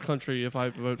 maybe the country, if I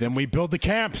vote Then we build the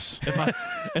camps.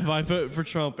 if I vote for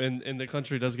Trump and the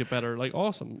country does get better, like,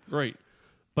 awesome, great.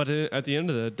 But at the end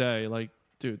of the day, like,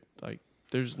 dude, like,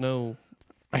 there's no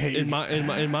I hate in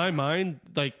my mind,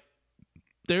 like,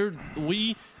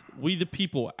 we the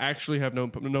people actually have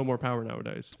no more power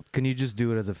nowadays. Can you just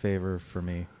do it as a favor for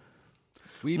me?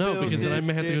 We No, built because then I this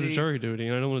may have to go to city. jury duty,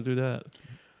 and I don't want to do that.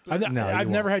 I've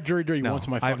never had jury duty No, once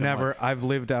in my fucking life. I've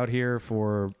lived out here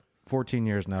for 14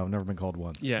 years now. I've never been called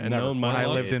once. Yeah, and Never. knowing my When I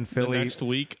life, lived in Philly- the next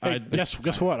week, Hey, I'd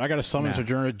guess what? I got a summons Nah.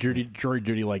 to jury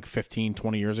duty like 15,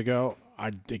 20 years ago.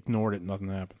 I ignored it. Nothing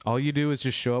happened. All you do is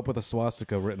just show up with a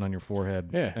swastika written on your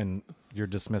forehead, Yeah. and you're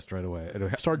dismissed right away.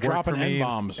 It Start worked dropping for me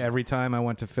N-bombs. every time I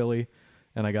went to Philly,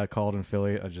 and I got called in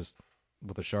Philly. I just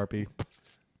with a Sharpie.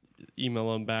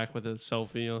 email him back with a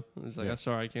selfie. It's like, Yeah. I'm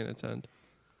sorry, I can't attend.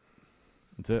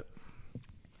 That's it.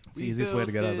 It's the We easiest way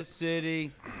to get built out of this it.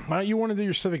 city. Why don't you want to do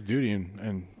your civic duty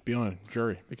and be on a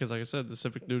jury? Because, like I said, the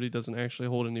civic duty doesn't actually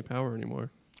hold any power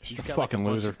anymore. You're He's a got fucking like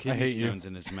a bunch loser. of I kidney hate you. stones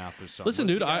in his mouth or something. Listen,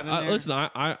 What's dude, he got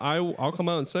in there? I'll come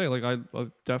out and say, like, I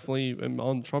definitely am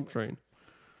on Trump train.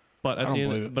 But at don't the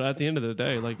believe end, it. but at the end of the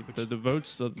day, like, the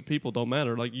votes of the people don't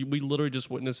matter. Like, we literally just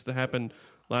witnessed it happen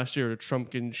last year. Trump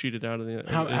getting cheated out of the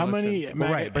How election. many?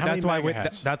 Well, right, but how that's many why MAGA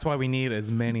hats? that's why we need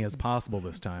as many as possible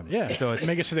this time. Yeah, So it's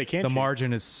make it so they can't the cheat.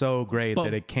 margin is so great But-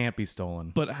 that it can't be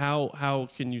stolen. But how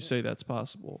can you say that's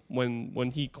possible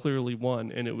when he clearly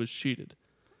won and it was cheated,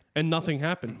 and nothing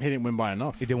happened? He didn't win by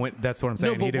enough. He didn't win. That's what I'm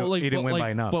saying. he didn't win by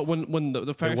enough. But when the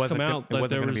it facts wasn't. come out It that wasn't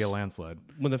there going to was be a landslide.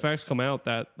 when the facts come out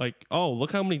that, like, oh,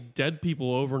 look how many dead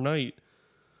people overnight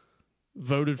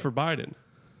voted for Biden.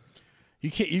 You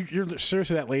can't. You're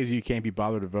seriously that lazy. You can't be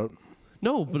bothered to vote.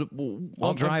 No, but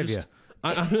I'll drive you.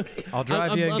 I'll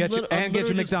drive you and get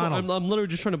you McDonald's. I'm literally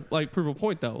just trying to, like, prove a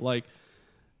point, though. Like,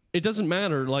 it doesn't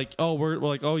matter. Like, oh, we're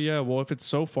like, oh yeah, well, if it's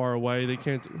so far away, they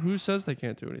can't. Who says they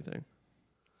can't do anything?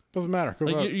 Doesn't matter. Go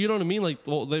Like, vote. you know what I mean? Like,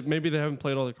 well, maybe they haven't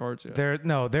played all the cards yet.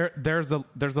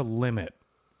 There's a limit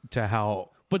to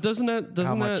how. But doesn't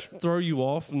much? that throw you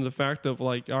off from the fact of,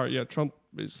 like, all right, yeah, Trump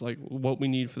is like what we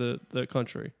need for the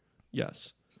country,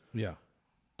 yes, Yeah.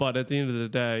 but at the end of the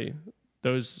day,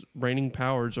 those reigning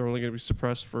powers are only going to be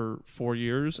suppressed for 4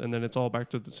 years, and then it's all back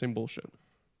to the same bullshit.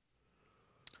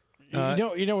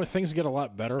 You know, if things get a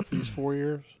lot better for these 4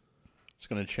 years, it's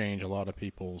going to change a lot of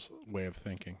people's way of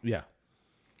thinking. Yeah.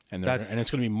 And it's going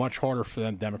to be much harder for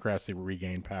them Democrats to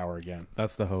regain power again.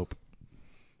 That's the hope.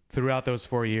 Throughout those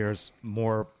 4 years,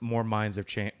 more minds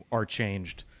are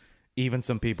changed. Even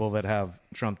some people that have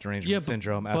Trump derangement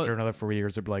syndrome after another 4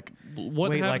 years are like,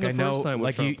 what wait, like happened I the first know, time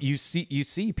with like you Trump? you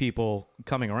see people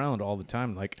coming around all the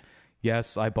time. Like,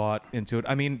 yes, I bought into it.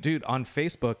 I mean, dude, on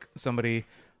Facebook,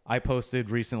 I posted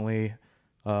recently,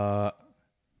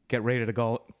 get ready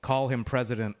to call him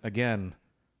president again,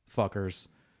 fuckers.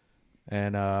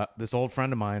 And this old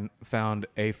friend of mine found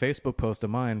a Facebook post of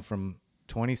mine from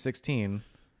 2016,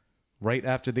 right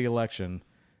after the election,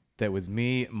 that was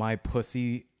me, my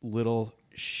pussy little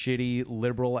shitty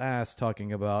liberal ass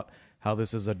talking about how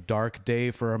this is a dark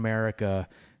day for America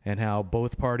and how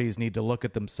both parties need to look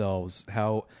at themselves.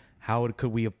 How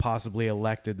could we have possibly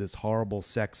elected this horrible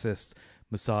sexist,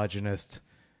 misogynist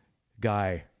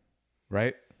guy,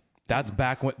 right? That's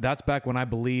back when I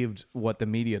believed what the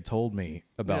media told me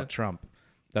about Trump.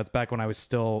 That's back when I was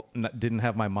still didn't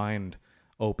have my mind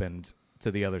opened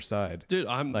to the other side. Dude,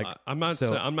 I'm not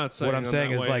saying what I'm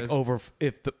saying is like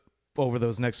over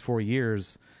those next 4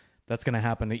 years, that's going to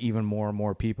happen to even more and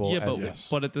more people. Yeah,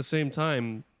 but at the same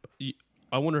time,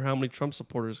 I wonder how many Trump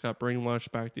supporters got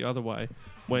brainwashed back the other way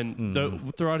when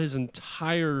throughout his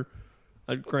entire,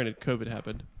 granted, COVID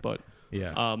happened, but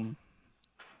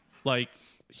like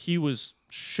he was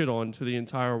shit on to the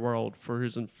entire world for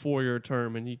his 4-year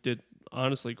term, and he did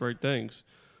honestly great things,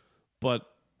 but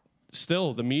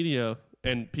still the media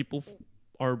and people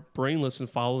are brainless and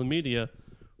follow the media.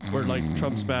 We're like,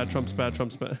 Trump's bad, Trump's bad,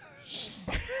 Trump's bad.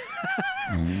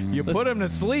 You put him to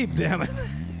sleep, damn it.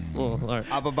 Well, all right.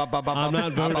 I'm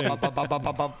not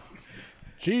voting.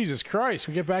 Jesus Christ,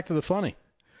 we get back to the funny.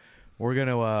 We're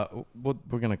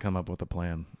gonna come up with a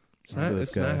plan.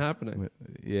 It's not happening.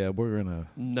 Yeah, we're gonna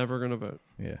never gonna vote.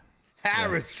 Yeah.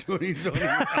 Harris.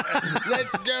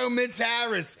 Let's go, Miss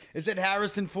Harris. Is it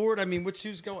Harrison Ford? I mean, which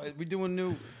who's going? Are we doing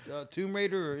new Tomb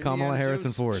Raider or Kamala Indiana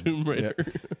Harrison Jones? Ford. Tomb Raider.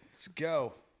 Yep. Let's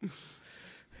go.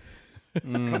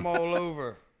 Come all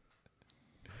over.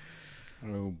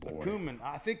 Oh boy. Cumin.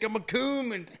 I think I'm a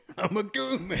Cumin. I'm a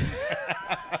Cumin.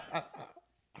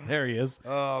 There he is.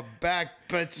 Back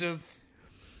bitches.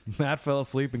 Matt fell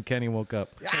asleep and Kenny woke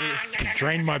up.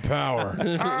 Drain my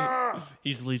power.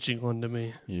 He's leeching onto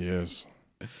me. Yes.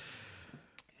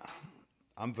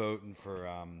 I'm voting for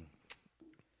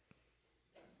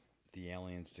the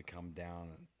aliens to come down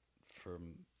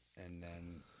and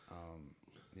then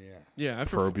Yeah,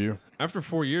 Probe you. after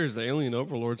 4 years, the alien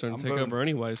overlords are going to take over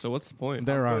anyway, so what's the point?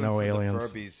 There are no voting for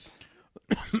aliens. the Furbies.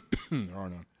 There are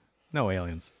none. No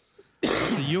aliens.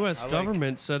 The U.S.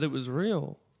 government said it was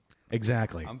real.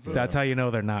 Exactly. That's how you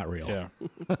know they're not real. Yeah.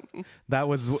 That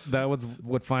was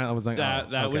what finally I was like.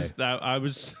 I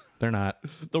was. They're not.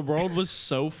 The world was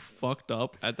so fucked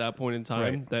up at that point in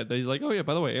time that they're like, oh yeah,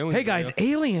 by the way, aliens. Hey guys,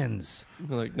 aliens.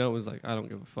 They're like, no, it was like, I don't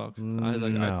give a fuck.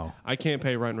 No. I can't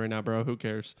pay rent right now, bro. Who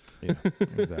cares? Yeah,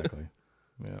 exactly.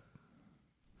 Yeah.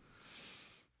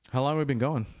 How long have we been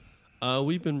going?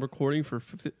 We've been recording for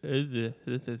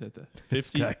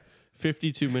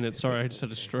 52 minutes. Sorry, I just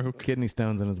had a stroke. Kidney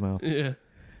stones in his mouth. Yeah.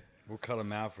 We'll cut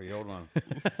them out for you. Hold on.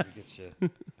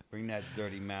 Bring that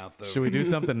dirty mouth over. Should we do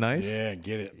something nice? Yeah,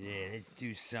 get it. Yeah, let's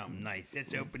do something nice.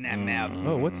 Let's open that mouth.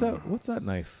 Oh, what's that? What's that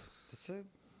knife? It's a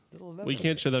little leather. We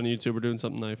can't show that on YouTube. We're doing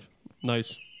something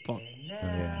nice. Fuck.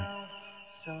 Yeah.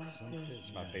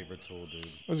 It's my favorite tool, dude.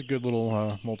 That was a good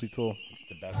little multi-tool. It's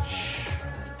the best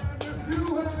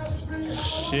one.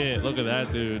 Shit, look at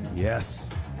that, dude. Yes.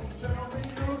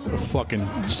 What a fucking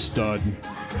stud.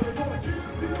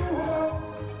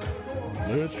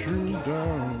 Let you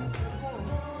down.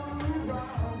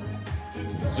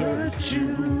 Desert you.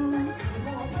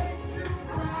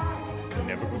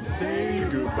 Never gonna say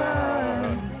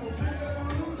goodbye.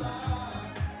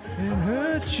 And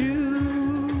hurt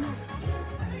you.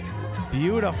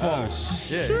 Beautiful. Oh,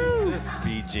 shit. Who's this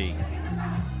BG?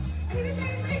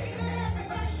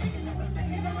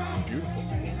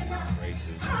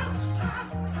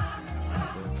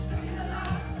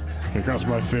 Here comes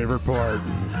my favorite part.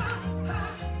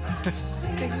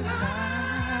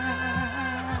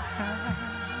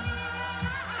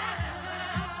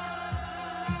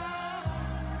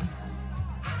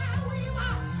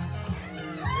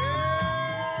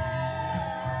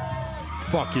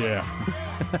 Fuck yeah.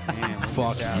 Damn,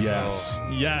 Fuck yes.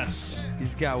 Yes.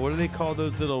 He's got, what do they call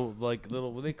those little, what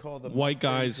do they call the White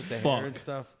guys with the fuck. hair and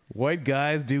stuff? White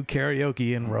guys do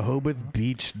karaoke in Rehoboth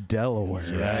Beach, Delaware.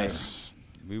 Yes.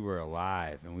 We were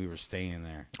alive and we were staying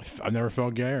there. I've never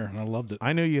felt gayer, and I loved it.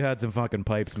 I knew you had some fucking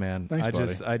pipes, man. Thanks,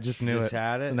 buddy. I just knew Just it.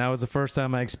 had it? And that was the first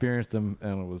time I experienced them,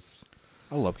 and it was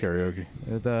I love karaoke.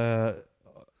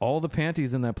 all the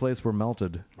panties in that place were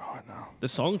melted. Oh no. The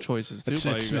song choices too. It's-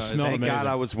 by it's- you it guys. smelled Thank amazing. God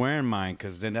I was wearing mine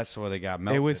because then that's why they got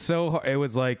melted. It was so hard. It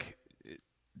was like,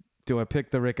 do I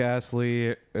pick the Rick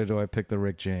Astley or do I pick the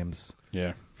Rick James?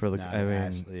 Yeah. For the, Nah, I mean,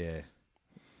 Ashley, yeah.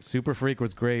 Super Freak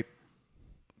was great.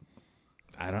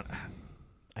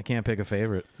 I can't pick a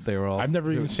favorite. They were all. I've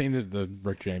never even seen the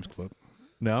Rick James clip.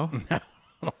 No.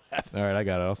 All right, I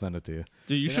got it. I'll send it to you.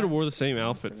 Dude, you should have wore the same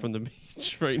outfit from the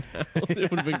beach right now. It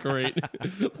would have been great.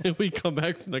 Then we come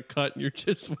back from the cut and you're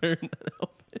just wearing that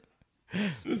outfit.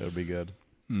 That would be good.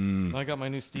 I got my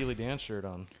new Steely Dan shirt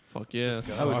on. Fuck yeah.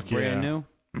 Oh, it's Fuck brand yeah. new?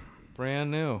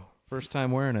 Brand new. First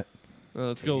time wearing it.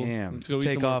 Let's go. Damn. Let's go eat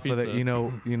Take some more off of it.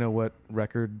 pizza. You know what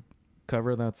record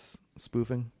cover that's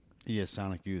spoofing? Yeah,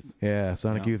 Sonic Youth. Yeah,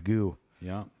 Sonic Yeah. Youth Goo.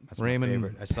 Yeah, that's Raymond my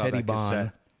favorite. I saw Petty that cassette.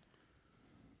 Bond.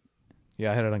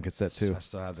 Yeah, I had it on cassette too. I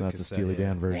still have So the that's a cassette, Steely yeah.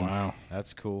 Dan version. Wow.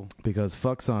 That's cool. Because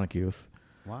fuck Sonic Youth.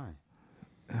 Why?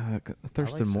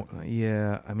 Thurston Moore.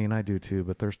 Yeah, I mean I do too,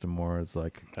 but Thurston Moore is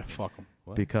like Fuck him.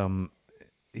 become.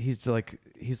 He's like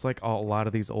a lot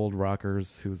of these old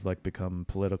rockers who's like become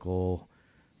political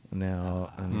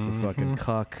now, and he's a fucking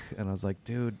cuck. And I was like,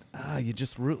 dude, you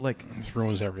just root like. This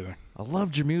ruins everything. I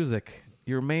loved your music.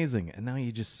 You're amazing, and now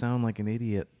you just sound like an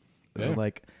idiot. Yeah.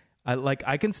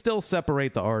 I can still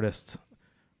separate the artist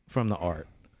from the art,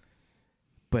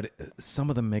 but some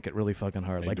of them make it really fucking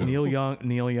hard. Like do. Neil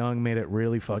Young made it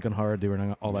really fucking hard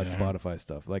doing all that Yeah. Spotify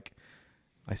stuff. Like,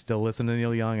 I still listen to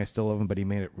Neil Young. I still love him, but he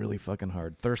made it really fucking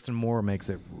hard. Thurston Moore makes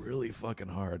it really fucking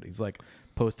hard. He's like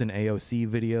posting AOC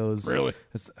videos. Really?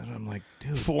 And I'm like,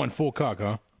 dude, Full cock,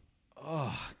 huh?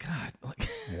 oh God, like.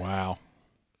 Wow.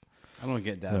 I don't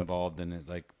get that involved in it.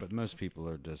 Like, but most people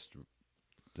are just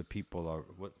the people are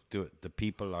the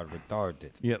people are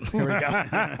retarded. Yeah, here we go.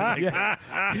 Yeah.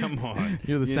 Come on,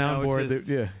 You're the You know, soundboard. just-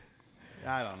 Yeah.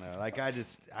 I don't know. Like, I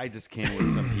just can't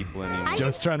with some people anymore.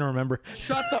 Just trying to remember.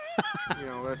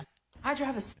 I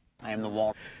drive a. I am the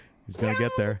wall. He's gonna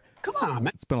get there. Come on,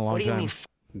 man. It's been a long What do you time. mean?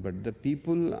 But the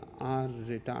people are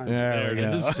retarded. There we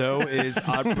go. So is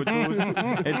our producer,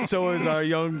 and so is our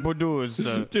young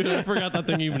producer. Dude, I forgot that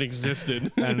thing even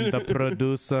existed. And the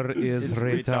producer is Is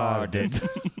retarded.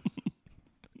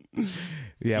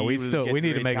 Yeah, He we was need to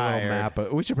getting make a little retired. map,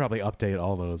 but we should probably update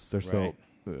all those. They're still.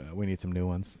 We need some new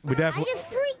ones. We definitely.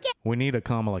 We need a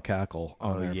Kamala cackle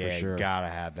on Oh there yeah, for sure. gotta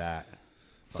have that.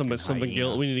 Some hyena.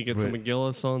 McGill. We need to get some Right.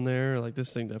 McGillis on there. Like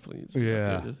this thing definitely needs to be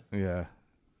Yeah, updated. yeah.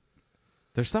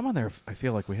 There's some on there I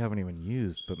feel like we haven't even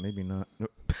used, but maybe not. Nope.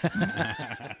 That's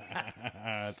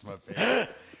my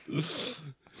favorite.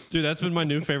 Dude, that's been my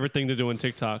new favorite thing to do on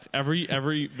TikTok.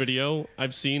 Every video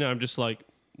I've seen, I'm just like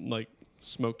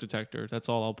smoke detector. That's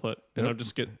all I'll put, and I'll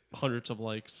just get hundreds of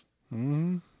likes.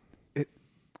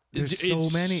 There's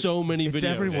It's so many It's videos.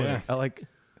 everywhere. Like.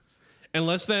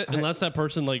 Unless that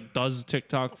person like does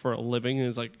TikTok for a living and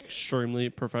is like extremely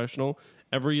professional,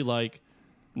 every like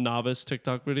novice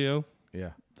TikTok video,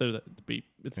 Yeah. the beep,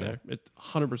 it's Yeah. there. It's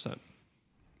 100%.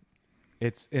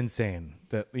 It's insane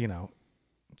that,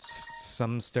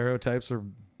 some stereotypes are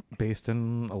based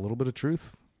in a little bit of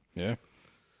truth. Yeah.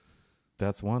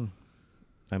 That's one.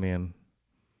 I mean,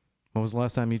 when was the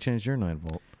last time you changed your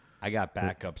 9-volt? I got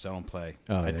backups. I don't play.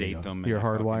 Oh, I there you date go. them. You're and I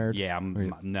hardwired? Yeah, Or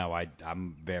you-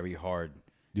 I'm very hard.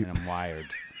 And I'm wired.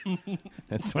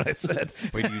 That's what I said.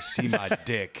 Wait till you see my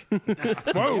dick.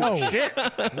 Whoa, shit.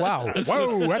 Wow.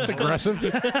 Whoa, that's aggressive.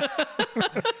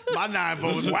 My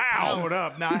 9-volt is powered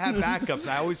up. Now I have backups.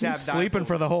 I always have 9 Sleeping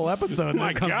for the whole episode.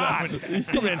 My God.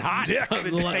 Coming in hot.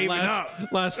 Been saving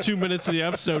up. Last 2 minutes of the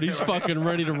episode, he's fucking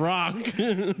ready to rock.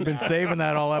 Been saving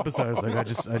that all episode. It's like,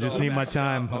 I just need my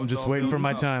time. I'm just waiting for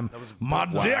my time. My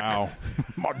dick. Wow.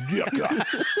 My dick.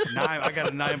 I got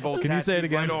a 9-volt. Can you say it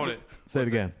again? Right on it. Say it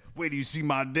again. Wait till you see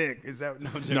my dick. Is that no?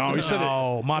 No, he said it.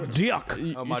 Oh, my dick.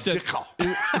 Oh, my said- dick.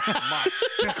 My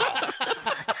dick.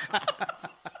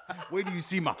 Wait till you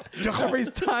see my dick. Every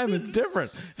time is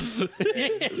different.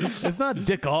 It's not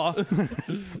dick off.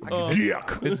 Dick.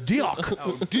 It's dick.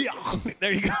 Oh, dick.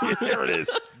 There you go. There it is.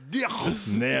 Dick.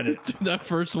 Nailed it. That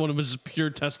first one was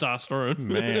pure testosterone.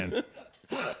 Man.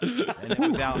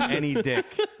 And without any dick.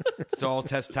 It's all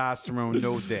testosterone,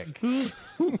 no dick.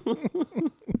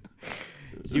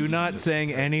 You not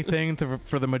saying anything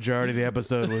for the majority of the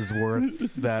episode was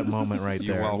worth that moment right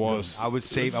there. Well, was. I was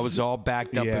safe. I was all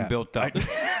backed up and built up.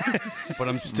 But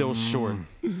I'm still short.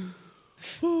 I'm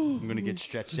going to get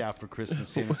stretched out for Christmas.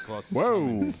 Santa Claus is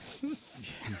coming.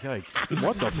 Yikes.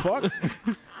 What the fuck?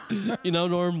 You know,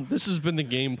 Norm, this has been the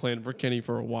game plan for Kenny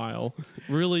for a while.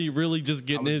 Really just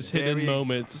getting his hidden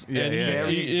moments. Yeah, and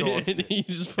very and he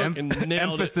just fucking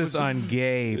nailed emphasis it. on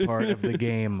gay part of the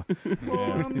game.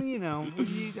 Well, you know,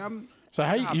 I'm... So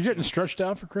how you getting stretched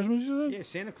out for Christmas? You said? Yeah,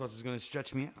 Santa Claus is going to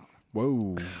stretch me out.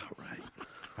 Whoa.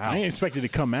 I ain't expected to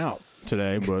come out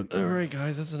today, but All right,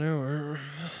 guys, that's an hour.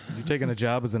 You taking a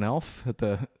job as an elf at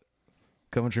the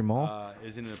Coventry Mall?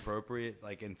 Isn't it appropriate,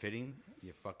 like, and fitting?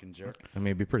 You fucking jerk. I mean,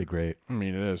 it'd be pretty great. I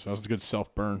mean it is. That was a good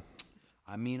self burn.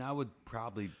 I mean, I would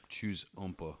probably choose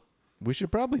Oompa. We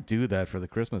should probably do that for the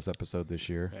Christmas episode this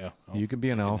year. Yeah. You could be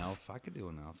an elf. I could do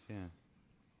an elf, yeah.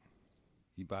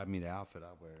 You buy me the outfit,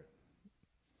 I'll wear it.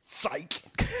 Psych!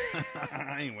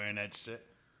 I ain't wearing that shit.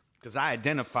 Because I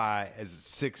identify as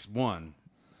 6'1".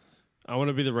 I want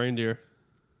to be the reindeer.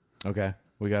 Okay.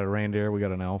 We got a reindeer. We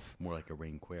got an elf. More like a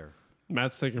rain queer.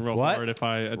 Matt's thinking real What? hard if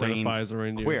I identify as a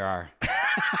reindeer. Queer.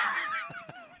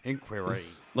 Inquiry.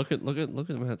 Look at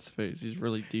Matt's face. He's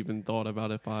really deep in thought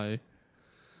about if I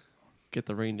get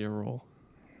the reindeer role.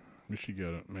 We should get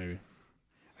it, maybe.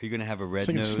 Are you going to have a red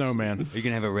Thinking nose? snowman. Are you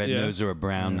going to have a red nose or a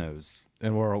brown nose?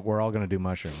 And we're all going to do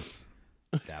mushrooms.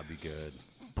 That'd be good.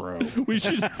 Bro. We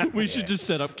should just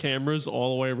set up cameras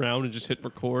all the way around and just hit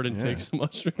record and take some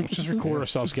mushrooms. Just record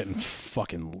ourselves getting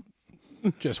fucking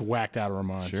just whacked out of our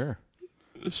minds. Sure.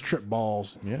 Strip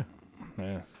balls. Yeah.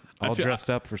 Yeah. All dressed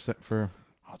up for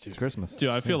Christmas. Dude,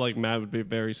 I feel like Matt would be a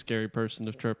very scary person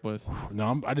to trip with.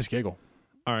 No, I just giggle.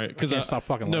 All right, because I can't stop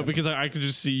fucking No, laughing. because I could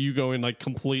just see you going like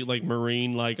complete like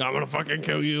Marine, like I'm gonna fucking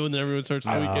kill you, and then everyone starts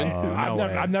tweaking.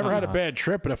 I've never had a bad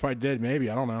trip, but if I did, maybe.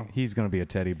 I don't know. He's going to be a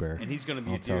teddy bear. And he's going to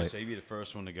be a deer, so he'd be the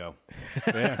first one to go.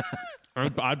 Yeah.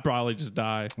 I'd probably just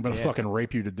die. I'm going to fucking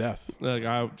rape you to death. Like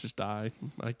I would just die.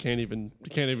 I can't even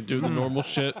do the normal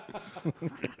shit.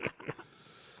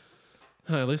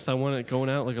 At least I want it going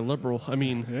out like a liberal. I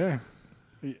mean, yeah.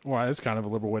 Well, that's kind of a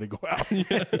liberal way to go out.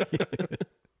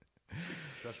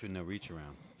 Especially no reach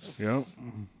around. Yep.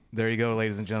 There you go,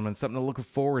 ladies and gentlemen. Something to look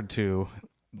forward to.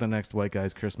 The next White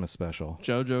Guys Christmas special.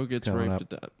 JoJo gets coming raped up.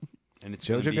 to death. And it's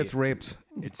JoJo gets raped.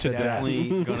 It's to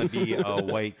definitely going to be a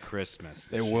white Christmas.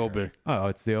 It will be. Oh,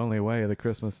 it's the only way of the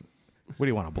Christmas. What do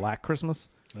you want, a black Christmas?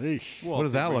 Eesh. What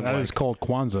does that look That like? is called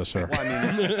Kwanzaa, sir. Well,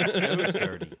 I mean, it shows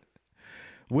dirty.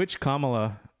 Which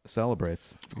Kamala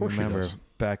celebrates? Of course she Remember does.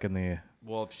 back in the...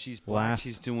 Well, if she's black, Last-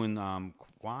 she's doing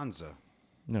Kwanzaa.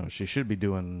 No, she should be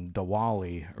doing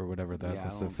Diwali or whatever that. Yeah,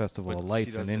 That's I the don't- Festival but of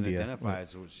Lights in She India. doesn't identify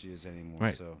as what she is anymore.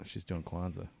 Right. So She's doing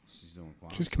Kwanzaa. she's doing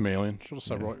Kwanzaa. She's chameleon. She'll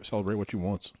celebrate what she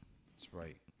wants. That's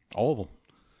right. All of them.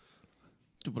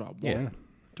 Do what I want. Yeah.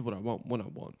 Do what I want when I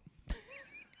want.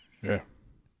 Yeah.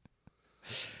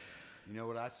 You know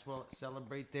what I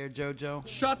celebrate there, JoJo?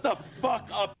 Shut the fuck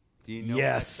up. Do you know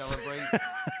Yes. what I celebrate?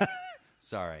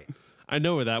 It's all right. I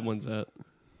know where that one's at.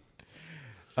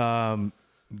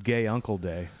 Gay Uncle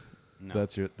Day. No.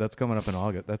 That's coming up in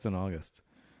August. That's in August.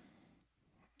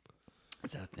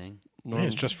 Is that a thing? Yeah,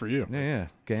 it's just for you. Yeah.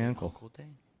 Gay Uncle. Uncle Day?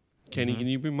 Kenny, can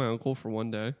you be my uncle for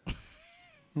one day?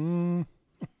 Don't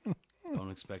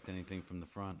expect anything from the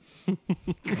front.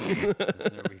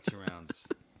 There's no reach arounds.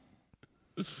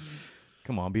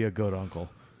 Come on, be a good uncle.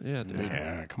 Yeah, dude.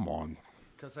 Yeah, come on.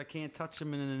 Because I can't touch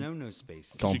him in a no-no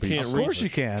space. Don't You be. can't Of reach course you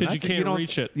can. because you That's- can't don't-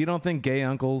 reach it. You don't think gay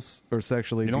uncles are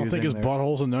sexually You don't think his abusing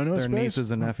butthole's a no-no their space?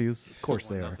 nieces and nephews? Of course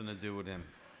they are. Nothing to do with him.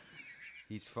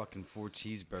 He's fucking 4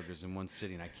 cheeseburgers in one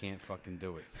sitting. I can't fucking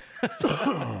do it.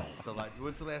 It's a lot.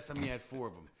 When's the last time you had 4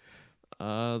 of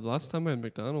them? The last time I had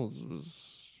McDonald's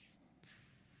was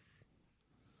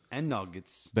And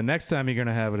nuggets. The next time you're going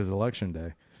to have it is election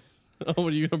day. oh,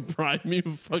 are you gonna bribe me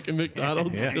with fucking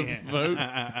McDonald's to vote?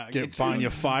 Get buying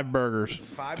you 5 burgers.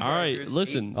 5 All right, burgers,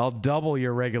 listen. I'll double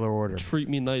your regular order. Treat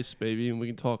me nice, baby, and we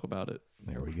can talk about it.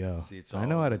 There we go. See, it's I all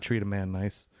know how to of us. treat a man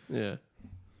nice. Yeah,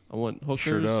 I want hookers,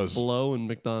 Sure does. blow, and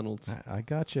McDonald's. I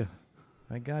got you.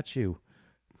 I got you.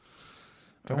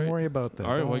 Don't All right. worry about that.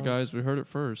 All right, Don't- white guys, we heard it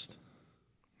first.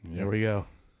 There we go.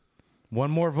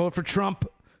 One more vote for Trump,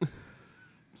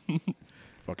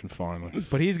 Fucking finally.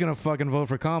 but he's going to fucking vote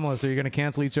for Kamala, so you're going to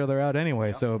cancel each other out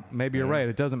anyway. So maybe you're right.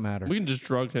 It doesn't matter. We can just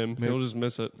drug him. He'll just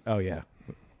miss it. Oh, yeah.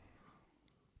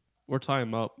 Or tie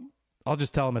him up. I'll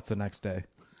just tell him it's the next day.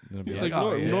 It'll be He's like, like, oh,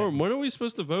 Norm, yeah. Norm, when are we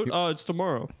supposed to vote? Oh, it's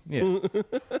tomorrow. Yeah.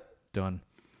 Done.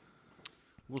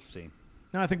 We'll see.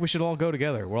 No, I think we should all go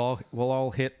together. We'll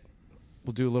all hit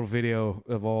We'll do a little video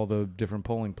of all the different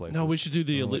polling places. No, we should do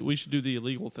the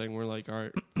illegal thing. We're like, all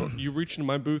right, you reach into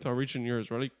my booth, I'll reach in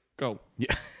yours. Ready? Go.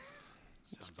 Yeah.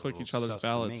 Let's click each other's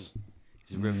ballots.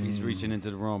 He's reaching into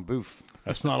the wrong booth.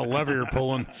 That's not a lever you're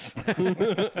pulling.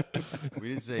 We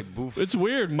didn't say booth. It's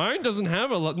weird. Mine doesn't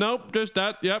have a nope, just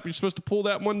that. Yep, you're supposed to pull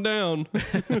that one down.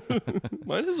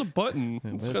 Mine has a button.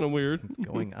 It's kind of weird. It's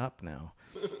going up now.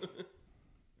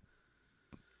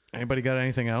 Anybody got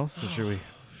anything else? Or should we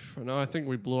For now, I think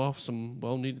we blew off some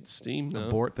well-needed steam now.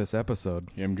 abort this episode?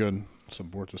 Yeah, I'm good. Let's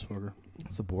abort this fucker.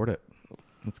 Let's abort it.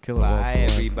 Let's kill it. while Bye,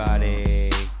 it's alive. everybody.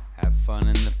 Have fun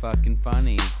in the fucking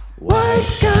funnies.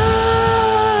 White guy.